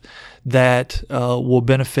growth that will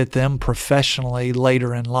benefit them professionally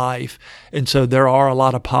later in life. And so there are a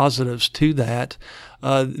lot of positives to that.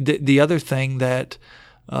 The other thing that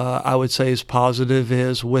I would say is positive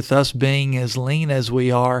is, with us being as lean as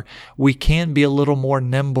we are, we can be a little more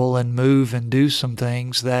nimble and move and do some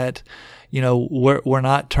things that, we're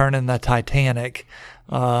not turning the Titanic.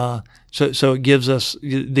 So it gives us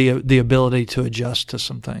the ability to adjust to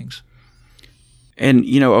some things. And,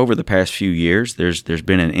 over the past few years, there's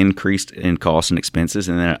been an increase in costs and expenses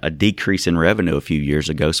and then a decrease in revenue a few years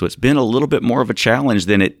ago. So it's been a little bit more of a challenge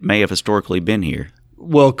than it may have historically been here.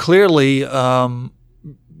 Well, clearly,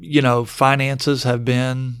 finances have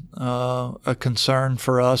been a concern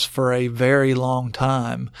for us for a very long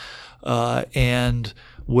time. And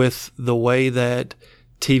with the way that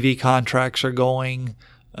TV contracts are going,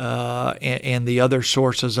 and the other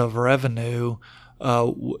sources of revenue,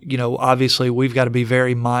 obviously we've got to be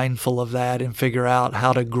very mindful of that and figure out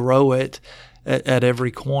how to grow it at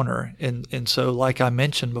every corner. And so, like I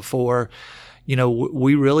mentioned before,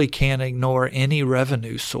 we really can't ignore any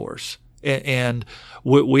revenue source. And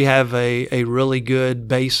we have a really good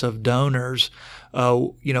base of donors.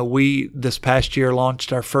 We this past year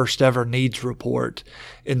launched our first ever needs report.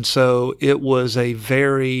 And so it was a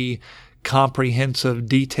very comprehensive,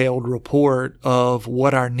 detailed report of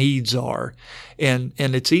what our needs are. And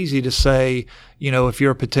it's easy to say, if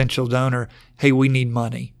you're a potential donor, hey, we need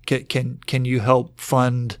money. Can you help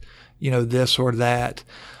fund, this or that?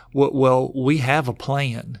 Well, we have a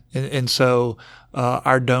plan. And so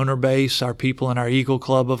our donor base, our people in our Eagle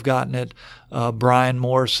Club have gotten it. Brian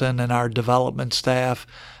Morrison and our development staff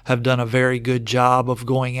have done a very good job of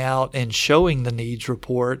going out and showing the needs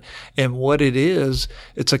report. And what it is,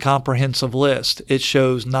 it's a comprehensive list. It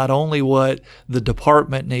shows not only what the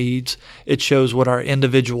department needs, it shows what our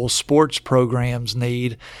individual sports programs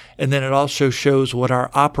need, and then it also shows what our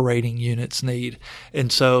operating units need.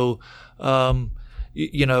 And so,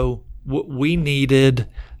 we needed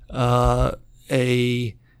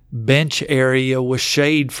a bench area with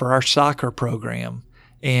shade for our soccer program.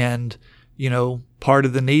 And, part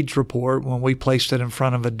of the needs report, when we placed it in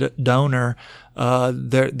front of a donor,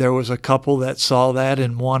 there was a couple that saw that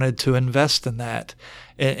and wanted to invest in that.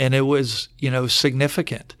 And it was,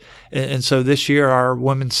 significant. And so this year, our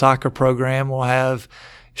women's soccer program will have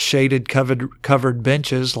shaded covered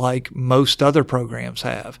benches like most other programs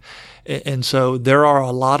have. And so there are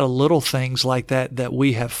a lot of little things like that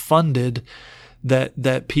we have funded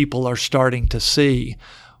that people are starting to see.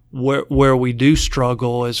 Where we do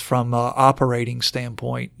struggle is from an operating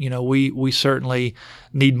standpoint. We certainly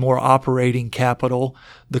need more operating capital.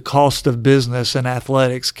 The cost of business and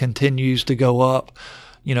athletics continues to go up.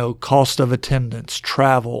 Cost of attendance,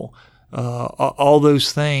 travel, all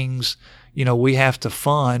those things, we have to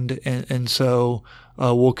fund. And so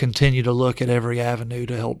we'll continue to look at every avenue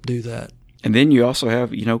to help do that. And then you also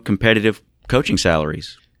have, competitive coaching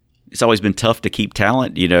salaries. It's always been tough to keep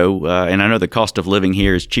talent, and I know the cost of living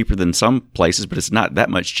here is cheaper than some places, but it's not that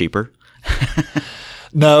much cheaper.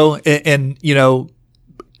 No, and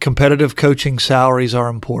competitive coaching salaries are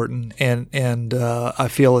important, and I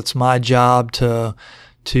feel it's my job to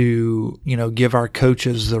give our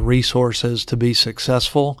coaches the resources to be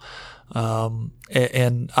successful.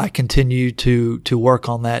 And I continue to work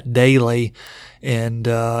on that daily, and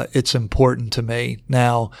it's important to me.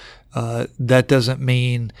 Now, that doesn't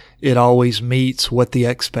mean it always meets what the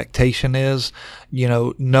expectation is.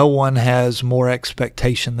 No one has more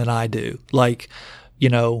expectation than I do. I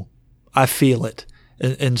feel it.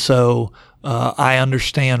 And so I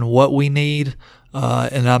understand what we need,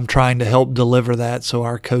 and I'm trying to help deliver that so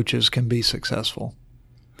our coaches can be successful.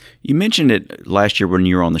 You mentioned it last year when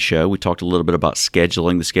you were on the show. We talked a little bit about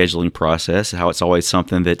scheduling, the scheduling process, how it's always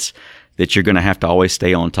something that you're going to have to always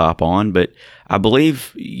stay on top on. But I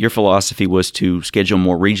believe your philosophy was to schedule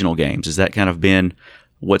more regional games. Has that kind of been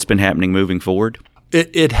what's been happening moving forward?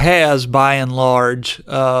 It has, by and large.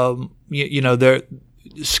 Scheduling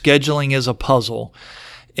is a puzzle,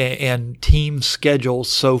 and teams schedule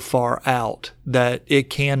so far out that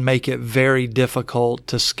it can make it very difficult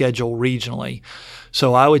to schedule regionally.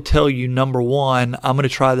 So I would tell you, number one, I'm going to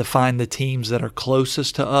try to find the teams that are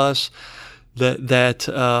closest to us, that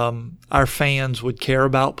our fans would care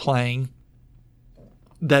about playing,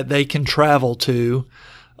 that they can travel to,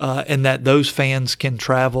 and that those fans can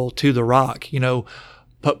travel to the Rock.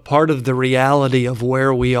 But part of the reality of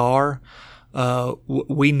where we are,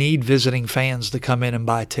 we need visiting fans to come in and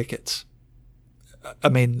buy tickets. I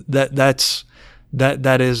mean, that's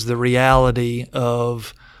that is the reality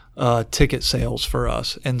of ticket sales for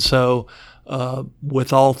us. And so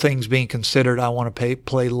with all things being considered, I want to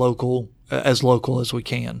play local as we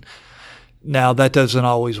can. Now, that doesn't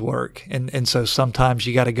always work. And so sometimes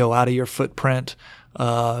you got to go out of your footprint,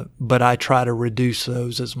 but I try to reduce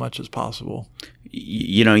those as much as possible.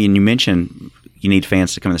 You know, and you mentioned you need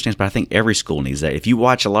fans to come in the stands, but I think every school needs that. If you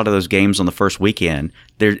watch a lot of those games on the first weekend,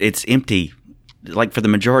 it's empty, like for the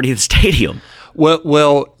majority of the stadium.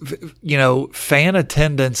 Well, you know, fan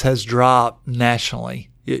attendance has dropped nationally.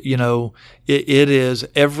 You know, it is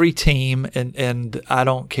every team, and I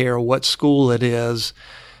don't care what school it is,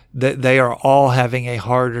 that they are all having a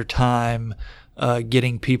harder time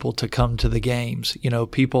getting people to come to the games. You know,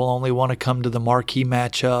 people only want to come to the marquee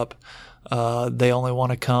matchup. They only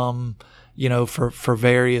want to come, you know, for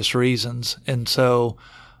various reasons. And so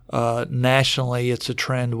nationally, it's a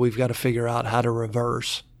trend we've got to figure out how to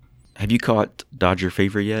reverse. Have you caught Dodger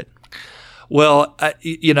fever yet? Well,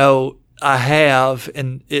 I have,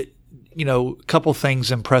 and it, you know, a couple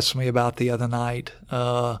things impressed me about the other night.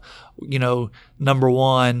 You know, number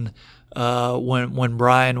one, when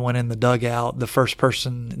Brian went in the dugout, the first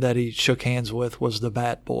person that he shook hands with was the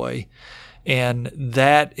bat boy. And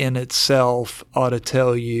that in itself ought to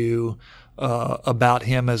tell you about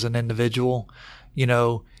him as an individual. You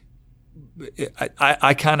know,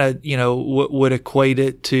 I kind of, you know, would equate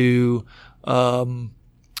it to,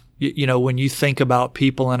 you know, when you think about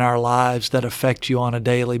people in our lives that affect you on a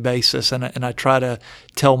daily basis, and I try to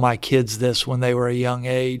tell my kids this when they were a young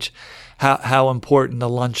age, how important the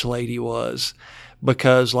lunch lady was.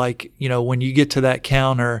 Because, like, you know, when you get to that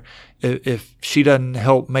counter, if she doesn't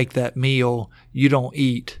help make that meal, you don't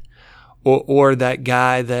eat. Or that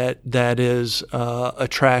guy that is a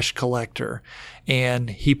trash collector,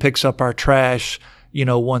 and he picks up our trash, you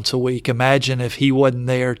know, once a week. Imagine if he wasn't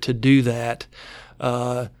there to do that,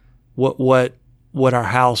 what our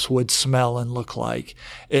house would smell and look like.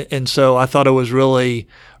 And so I thought it was really,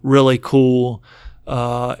 really cool,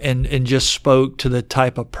 and just spoke to the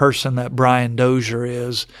type of person that Brian Dozier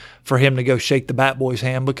is, for him to go shake the bat boy's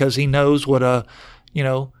hand, because he knows what you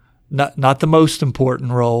know, not the most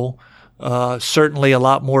important role, certainly a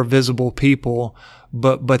lot more visible people,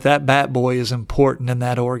 but that bat boy is important in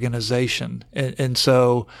that organization. And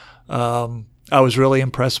so I was really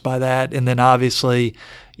impressed by that. And then obviously,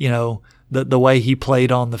 you know, the way he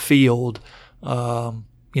played on the field,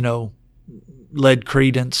 you know, led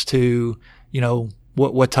credence to, you know,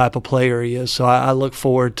 what type of player he is. So I look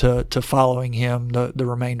forward to following him the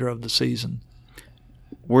remainder of the season.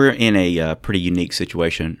 We're in a pretty unique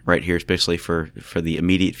situation right here, especially for the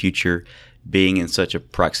immediate future, being in such a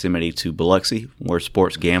proximity to Biloxi, where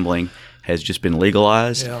sports gambling has just been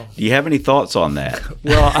legalized. Yeah. Do you have any thoughts on that?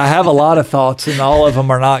 Well, I have a lot of thoughts, and all of them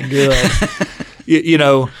are not good. You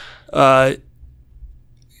know, I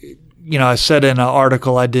said in an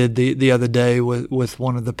article I did the other day with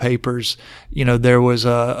one of the papers, you know, there was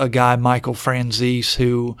a guy, Michael Franzese,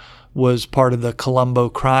 who was part of the Colombo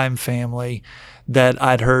crime family that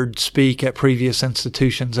I'd heard speak at previous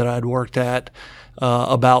institutions that I'd worked at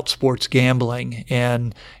about sports gambling.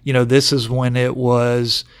 And, you know, this is when it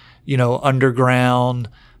was, you know, underground,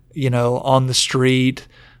 you know, on the street,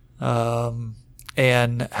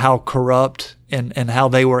 and how corrupt and how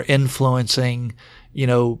they were influencing, you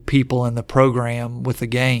know, people in the program with the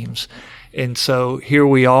games. And so here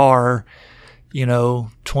we are, you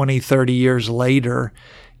know, 20, 30 years later,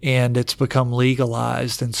 and it's become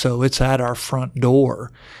legalized. And so it's at our front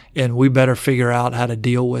door, and we better figure out how to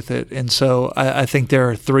deal with it. And so I think there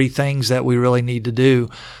are three things that we really need to do.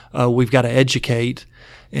 We've got to educate.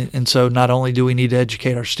 And so not only do we need to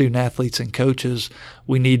educate our student athletes and coaches,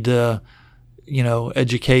 we need to, you know,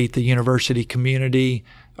 educate the university community,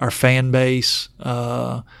 our fan base.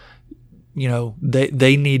 You know,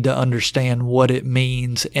 they need to understand what it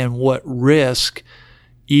means and what risk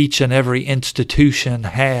each and every institution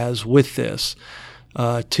has with this.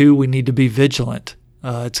 Two, we need to be vigilant.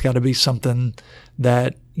 It's got to be something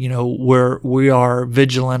that, you know, we are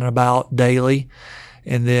vigilant about daily.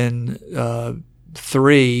 And then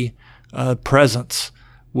three, presence.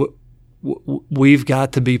 We've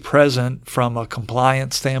got to be present from a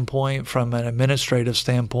compliance standpoint, from an administrative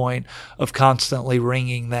standpoint, of constantly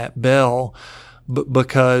ringing that bell,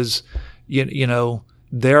 because, you know,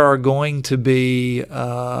 there are going to be,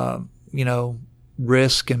 you know,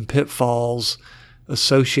 risk and pitfalls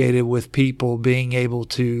associated with people being able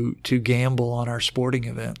to gamble on our sporting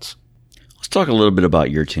events. Let's talk a little bit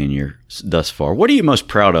about your tenure thus far. What are you most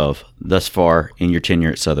proud of thus far in your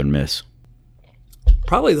tenure at Southern Miss?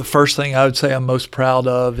 Probably the first thing I would say I'm most proud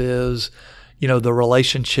of is, the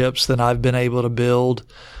relationships that I've been able to build,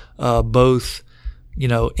 both,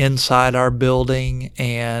 inside our building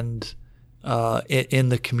and in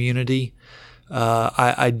the community.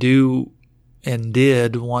 I do and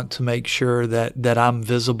did want to make sure that I'm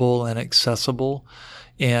visible and accessible.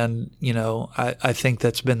 And, I think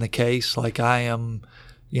that's been the case. Like I am,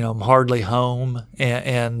 I'm hardly home,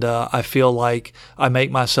 and I feel like I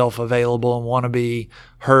make myself available and want to be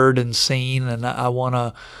heard and seen, and I want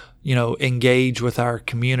to, engage with our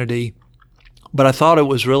community. But I thought it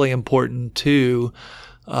was really important too,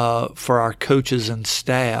 for our coaches and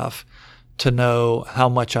staff to know how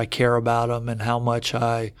much I care about them and how much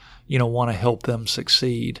I, want to help them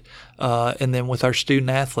succeed. And then with our student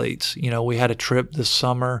athletes, we had a trip this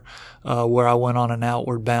summer where I went on an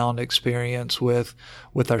outward bound experience with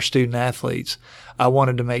our student athletes. I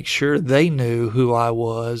wanted to make sure they knew who I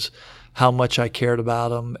was, how much I cared about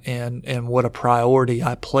them, and what a priority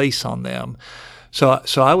I place on them. So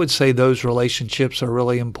I would say those relationships are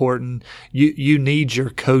really important. You need your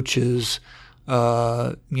coaches,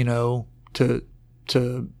 to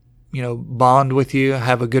bond with you,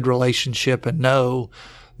 have a good relationship, and know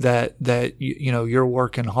that you're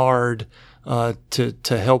working hard to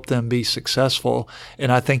help them be successful.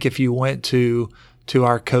 And I think if you went to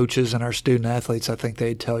our coaches and our student athletes, I think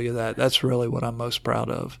they'd tell you that. That's really what I'm most proud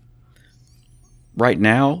of. Right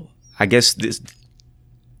now, I guess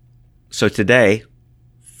so today,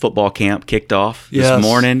 football camp kicked off this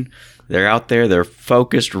morning. They're out there, they're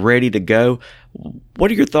focused, ready to go.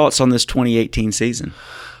 What are your thoughts on this 2018 season?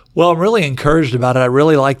 Well, I'm really encouraged about it. I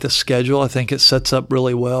really like the schedule. I think it sets up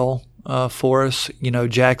really well for us.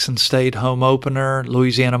 Jackson State home opener,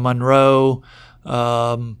 Louisiana Monroe,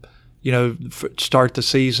 start the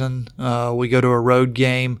season. We go to a road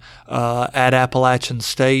game at Appalachian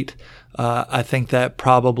State. I think that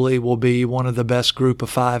probably will be one of the best group of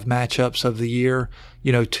 5 matchups of the year.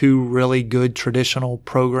 2 really good traditional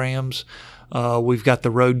programs. We've got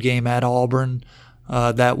the road game at Auburn.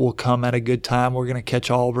 That will come at a good time. We're going to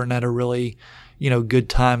catch Auburn at a really, good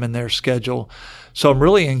time in their schedule. So I'm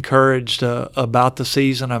really encouraged about the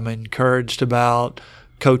season. I'm encouraged about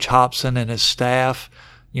Coach Hobson and his staff.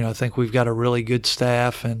 I think we've got a really good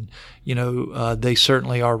staff, and, they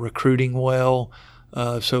certainly are recruiting well.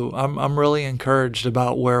 So I'm really encouraged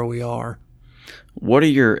about where we are. What are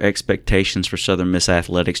your expectations for Southern Miss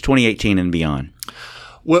Athletics 2018 and beyond?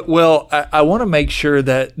 Well, I want to make sure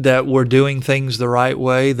that we're doing things the right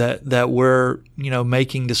way, that we're,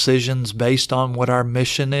 making decisions based on what our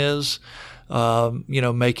mission is,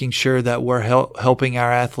 making sure that we're helping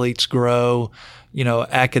our athletes grow,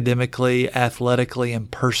 academically, athletically,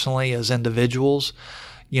 and personally as individuals.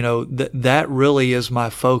 That really is my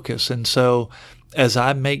focus. And so as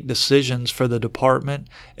I make decisions for the department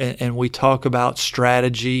and we talk about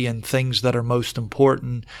strategy and things that are most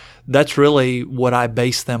important, that's really what I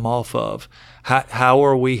base them off of. How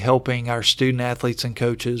are we helping our student athletes and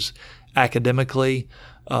coaches academically,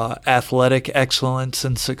 athletic excellence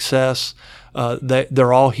and success?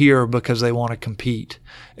 They're all here because they want to compete.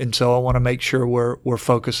 And so I want to make sure we're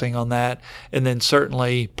focusing on that. And then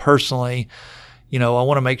certainly personally, I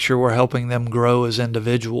want to make sure we're helping them grow as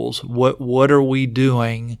individuals. What are we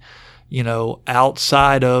doing,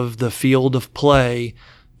 outside of the field of play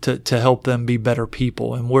to help them be better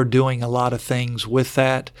people? And we're doing a lot of things with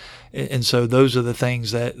that. And so those are the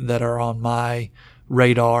things that are on my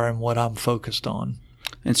radar and what I'm focused on.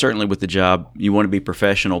 And certainly with the job, you want to be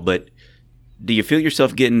professional, but do you feel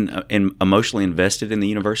yourself getting emotionally invested in the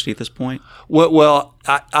university at this point? Well,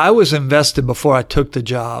 I was invested before I took the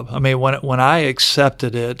job. I mean, when I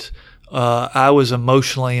accepted it, I was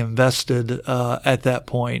emotionally invested at that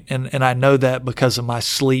point, and I know that because of my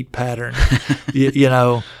sleep pattern.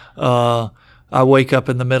 I wake up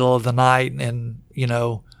in the middle of the night, and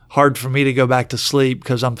hard for me to go back to sleep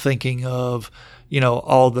because I'm thinking of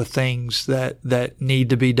all the things that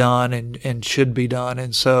need to be done and should be done,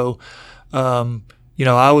 and so.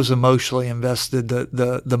 I was emotionally invested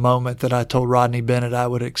the moment that I told Rodney Bennett I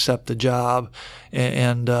would accept the job,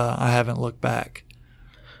 and I haven't looked back.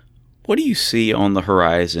 What do you see on the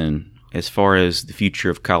horizon as far as the future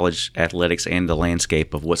of college athletics and the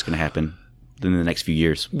landscape of what's going to happen in the next few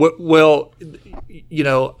years? Well,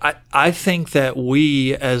 I think that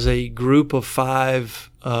we as a group of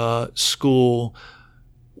 5 school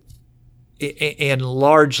and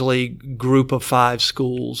largely group of 5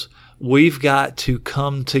 schools, we've got to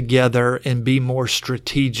come together and be more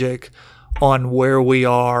strategic on where we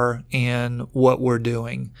are and what we're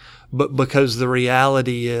doing. But because the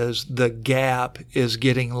reality is the gap is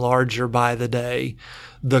getting larger by the day,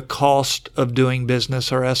 the cost of doing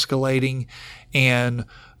business are escalating, and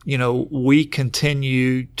we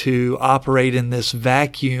continue to operate in this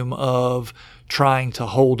vacuum of trying to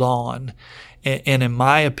hold on. And in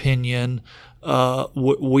my opinion,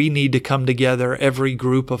 we need to come together. Every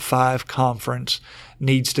group of 5 conference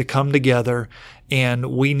needs to come together,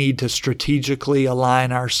 and we need to strategically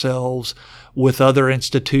align ourselves with other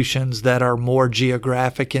institutions that are more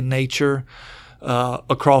geographic in nature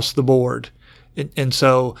across the board. And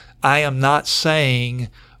so I am not saying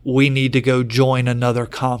we need to go join another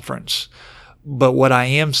conference. But what I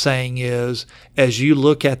am saying is, as you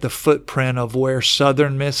look at the footprint of where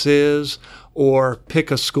Southern Miss is, or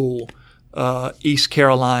pick a school, East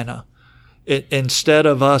Carolina, instead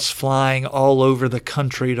of us flying all over the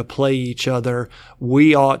country to play each other,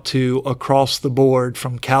 we ought to, across the board,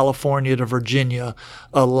 from California to Virginia,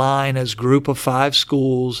 align as group of 5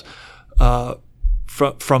 schools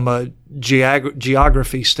from a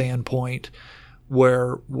geography standpoint,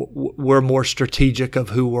 where we're more strategic of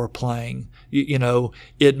who we're playing.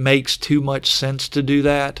 It makes too much sense to do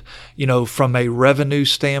that. From a revenue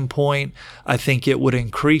standpoint, I think it would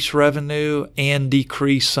increase revenue and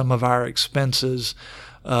decrease some of our expenses.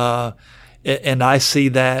 And I see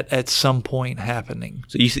that at some point happening.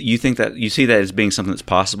 So you think that you see that as being something that's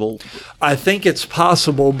possible? I think it's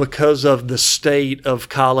possible because of the state of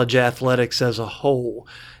college athletics as a whole.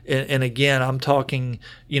 And again, I'm talking,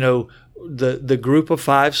 the group of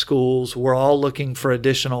 5 schools, we're all looking for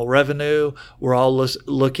additional revenue. We're all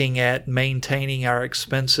looking at maintaining our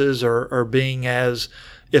expenses or being as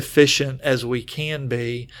efficient as we can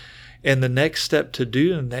be. And the next step to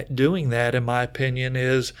doing that, in my opinion,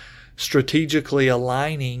 is strategically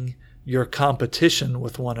aligning your competition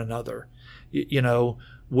with one another.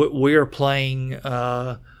 We are playing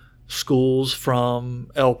schools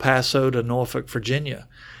from El Paso to Norfolk, Virginia,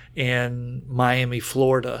 and Miami,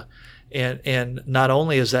 Florida. And not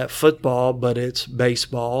only is that football, but it's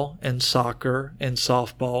baseball and soccer and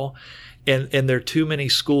softball. And there are too many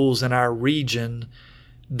schools in our region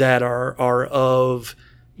that are of,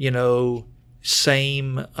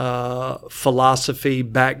 same philosophy,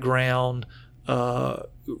 background,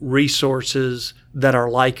 resources that are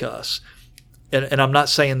like us. And I'm not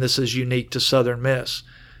saying this is unique to Southern Miss.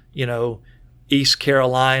 East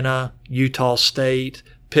Carolina, Utah State,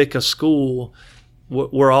 pick a school.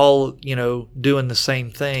 We're all, doing the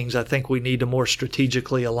same things. I think we need to more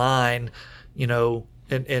strategically align,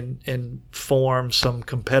 and form some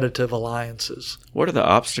competitive alliances. What are the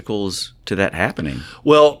obstacles to that happening?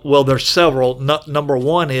 Well, there's several. Number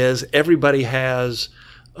one is everybody has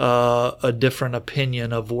a different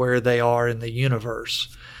opinion of where they are in the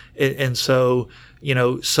universe. And so,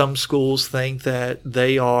 some schools think that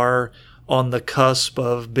they are on the cusp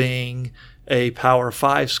of being a Power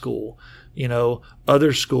 5 school.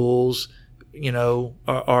 Other schools,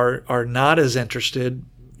 are not as interested,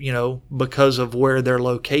 because of where their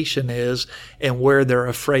location is and where they're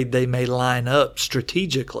afraid they may line up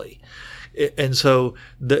strategically. And so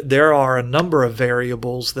there are a number of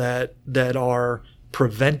variables that are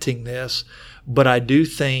preventing this. But I do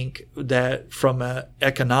think that from an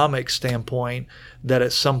economic standpoint, that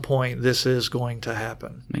at some point this is going to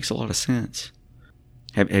happen. Makes a lot of sense.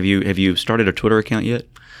 Have you started a Twitter account yet?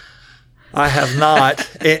 I have not,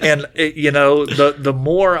 and the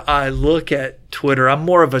more I look at Twitter, I'm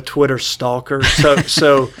more of a Twitter stalker.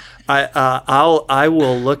 So I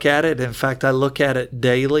will look at it. In fact, I look at it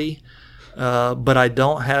daily, but I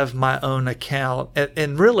don't have my own account.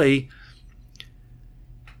 And really,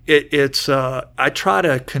 it's I try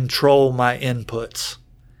to control my inputs.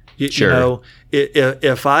 Sure.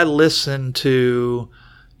 If I listen to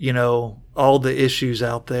all the issues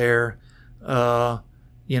out there.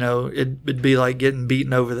 It'd be like getting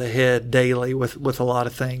beaten over the head daily with a lot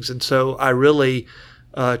of things. And so I really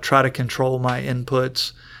try to control my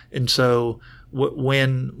inputs. And so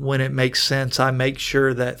when it makes sense, I make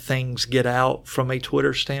sure that things get out from a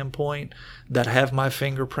Twitter standpoint that have my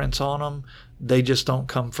fingerprints on them. They just don't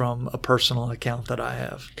come from a personal account that I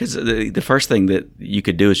have. Because the first thing that you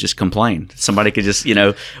could do is just complain. Somebody could just,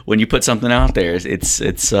 when you put something out there,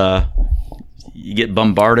 it's you get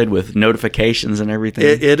bombarded with notifications and everything.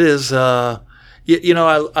 It is, I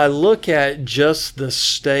look at just the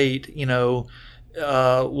state, when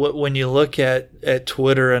you look at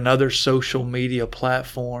Twitter and other social media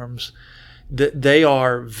platforms, they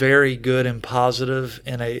are very good and positive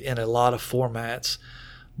in a lot of formats,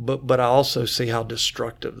 but I also see how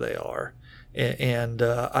destructive they are. And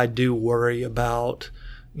I do worry about,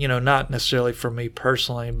 not necessarily for me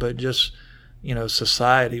personally, but just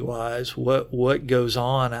society-wise, what goes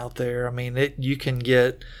on out there. I mean, you can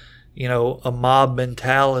get, a mob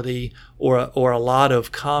mentality or a lot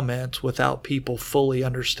of comments without people fully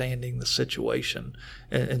understanding the situation.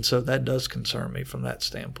 And so that does concern me from that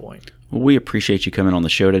standpoint. Well, we appreciate you coming on the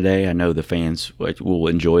show today. I know the fans will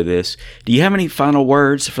enjoy this. Do you have any final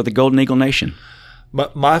words for the Golden Eagle Nation?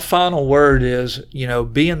 But my final word is,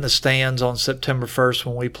 be in the stands on September 1st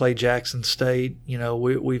when we play Jackson State.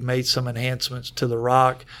 We've made some enhancements to the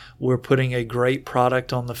Rock. We're putting a great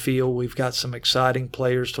product on the field. We've got some exciting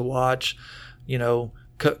players to watch.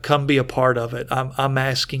 Come be a part of it. I'm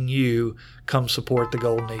asking you, come support the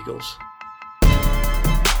Golden Eagles.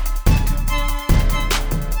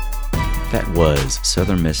 That was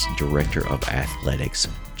Southern Miss Director of Athletics,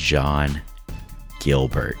 John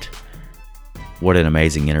Gilbert. What an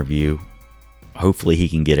amazing interview. Hopefully he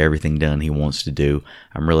can get everything done he wants to do.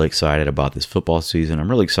 I'm really excited about this football season. I'm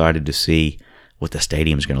really excited to see what the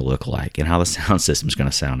stadium's going to look like and how the sound system's going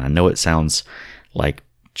to sound. I know it sounds like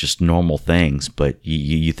just normal things, but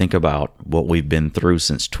you think about what we've been through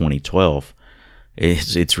since 2012.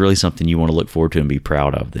 It's really something you want to look forward to and be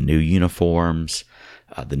proud of. The new uniforms,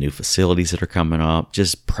 the new facilities that are coming up,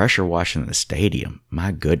 just pressure washing the stadium.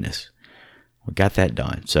 My goodness. We got that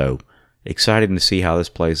done. So excited to see how this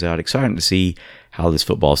plays out. Excited to see how this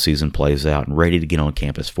football season plays out and ready to get on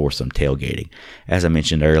campus for some tailgating. As I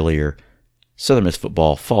mentioned earlier, Southern Miss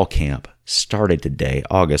football fall camp started today,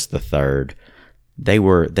 August the 3rd. They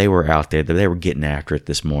were out there. They were getting after it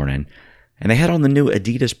this morning. And they had on the new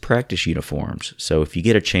Adidas practice uniforms. So if you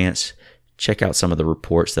get a chance, check out some of the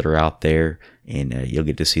reports that are out there, and you'll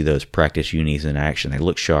get to see those practice unis in action. They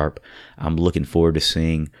look sharp. I'm looking forward to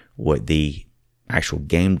seeing what the actual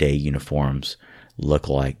game day uniforms look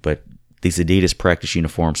like. But these Adidas practice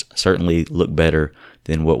uniforms certainly look better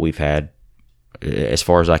than what we've had as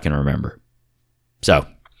far as I can remember. So,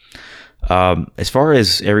 as far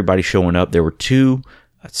as everybody showing up, there were two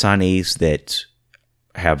signees that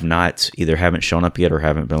haven't shown up yet or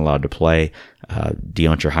haven't been allowed to play.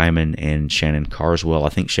 Deontra Hyman and Shannon Carswell. I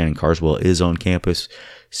think Shannon Carswell is on campus.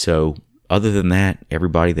 So other than that,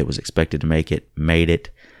 everybody that was expected to make it made it.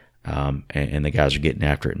 And the guys are getting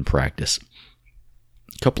after it in practice.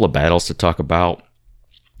 A couple of battles to talk about.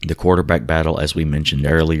 The quarterback battle, as we mentioned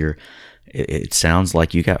earlier, it sounds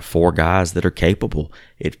like you got four guys that are capable.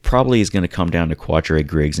 It probably is going to come down to Quadre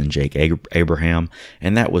Griggs and Jake Abraham,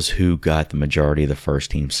 and that was who got the majority of the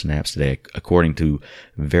first team snaps today, according to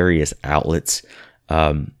various outlets.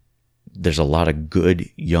 There's a lot of good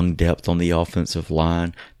young depth on the offensive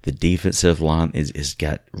line. The defensive line is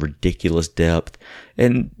got ridiculous depth,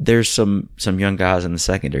 and there's some young guys in the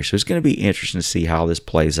secondary. So it's going to be interesting to see how this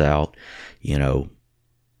plays out.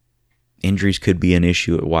 Injuries could be an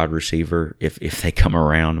issue at wide receiver if they come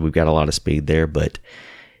around. We've got a lot of speed there, but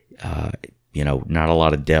not a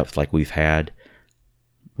lot of depth like we've had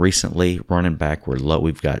recently. Running back,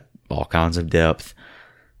 we've got all kinds of depth.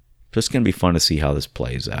 So it's going to be fun to see how this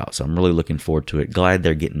plays out. So I'm really looking forward to it. Glad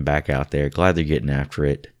they're getting back out there. Glad they're getting after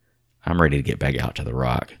it. I'm ready to get back out to the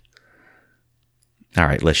Rock. All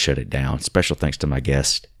right, let's shut it down. Special thanks to my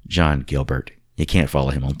guest, John Gilbert. You can't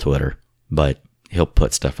follow him on Twitter, but he'll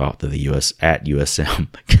put stuff out to the at USM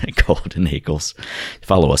Golden Eagles.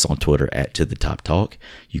 Follow us on Twitter at To The Top Talk.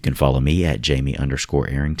 You can follow me at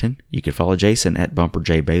Jamie_Arrington. You can follow Jason at Bumper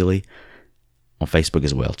J Bailey. On Facebook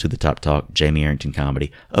as well, To The Top Talk, Jamie Arrington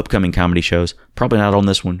Comedy. Upcoming comedy shows, probably not on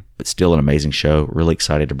this one, but still an amazing show. Really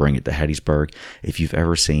excited to bring it to Hattiesburg. If you've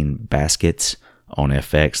ever seen Baskets on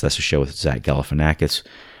FX, that's a show with Zach Galifianakis.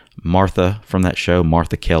 Martha from that show,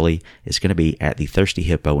 Martha Kelly, is going to be at the Thirsty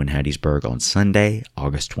Hippo in Hattiesburg on Sunday,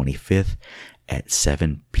 August 25th at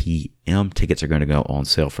 7 p.m. Tickets are going to go on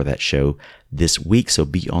sale for that show this week, so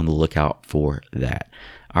be on the lookout for that.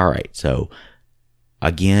 All right, so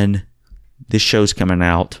again, this show's coming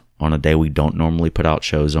out on a day we don't normally put out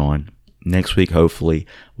shows on. Next week, hopefully,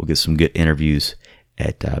 we'll get some good interviews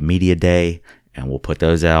at Media Day, and we'll put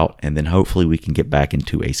those out, and then hopefully we can get back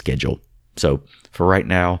into a schedule. So for right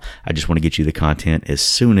now, I just want to get you the content as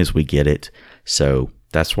soon as we get it. So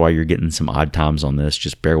that's why you're getting some odd times on this.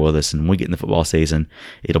 Just bear with us, and when we get in the football season,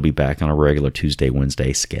 it'll be back on a regular Tuesday,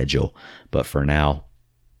 Wednesday schedule. But for now,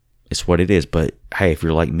 it's what it is. But hey, if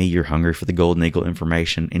you're like me, you're hungry for the Golden Eagle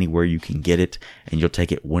information anywhere you can get it, and you'll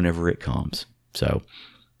take it whenever it comes. So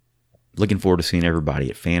looking forward to seeing everybody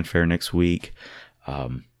at Fanfare next week.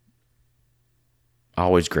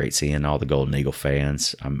 Always great seeing all the Golden Eagle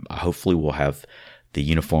fans. Hopefully we'll have the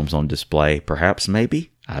uniforms on display. Perhaps,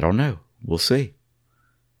 maybe. I don't know. We'll see.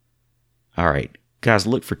 All right. Guys,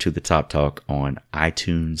 look for To The Top Talk on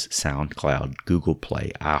iTunes, SoundCloud, Google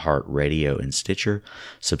Play, iHeartRadio, and Stitcher.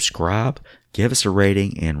 Subscribe, give us a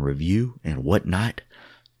rating and review and whatnot.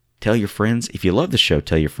 Tell your friends. If you love the show,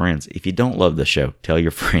 tell your friends. If you don't love the show, tell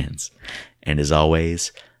your friends. And as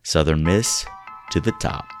always, Southern Miss to the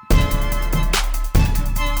top.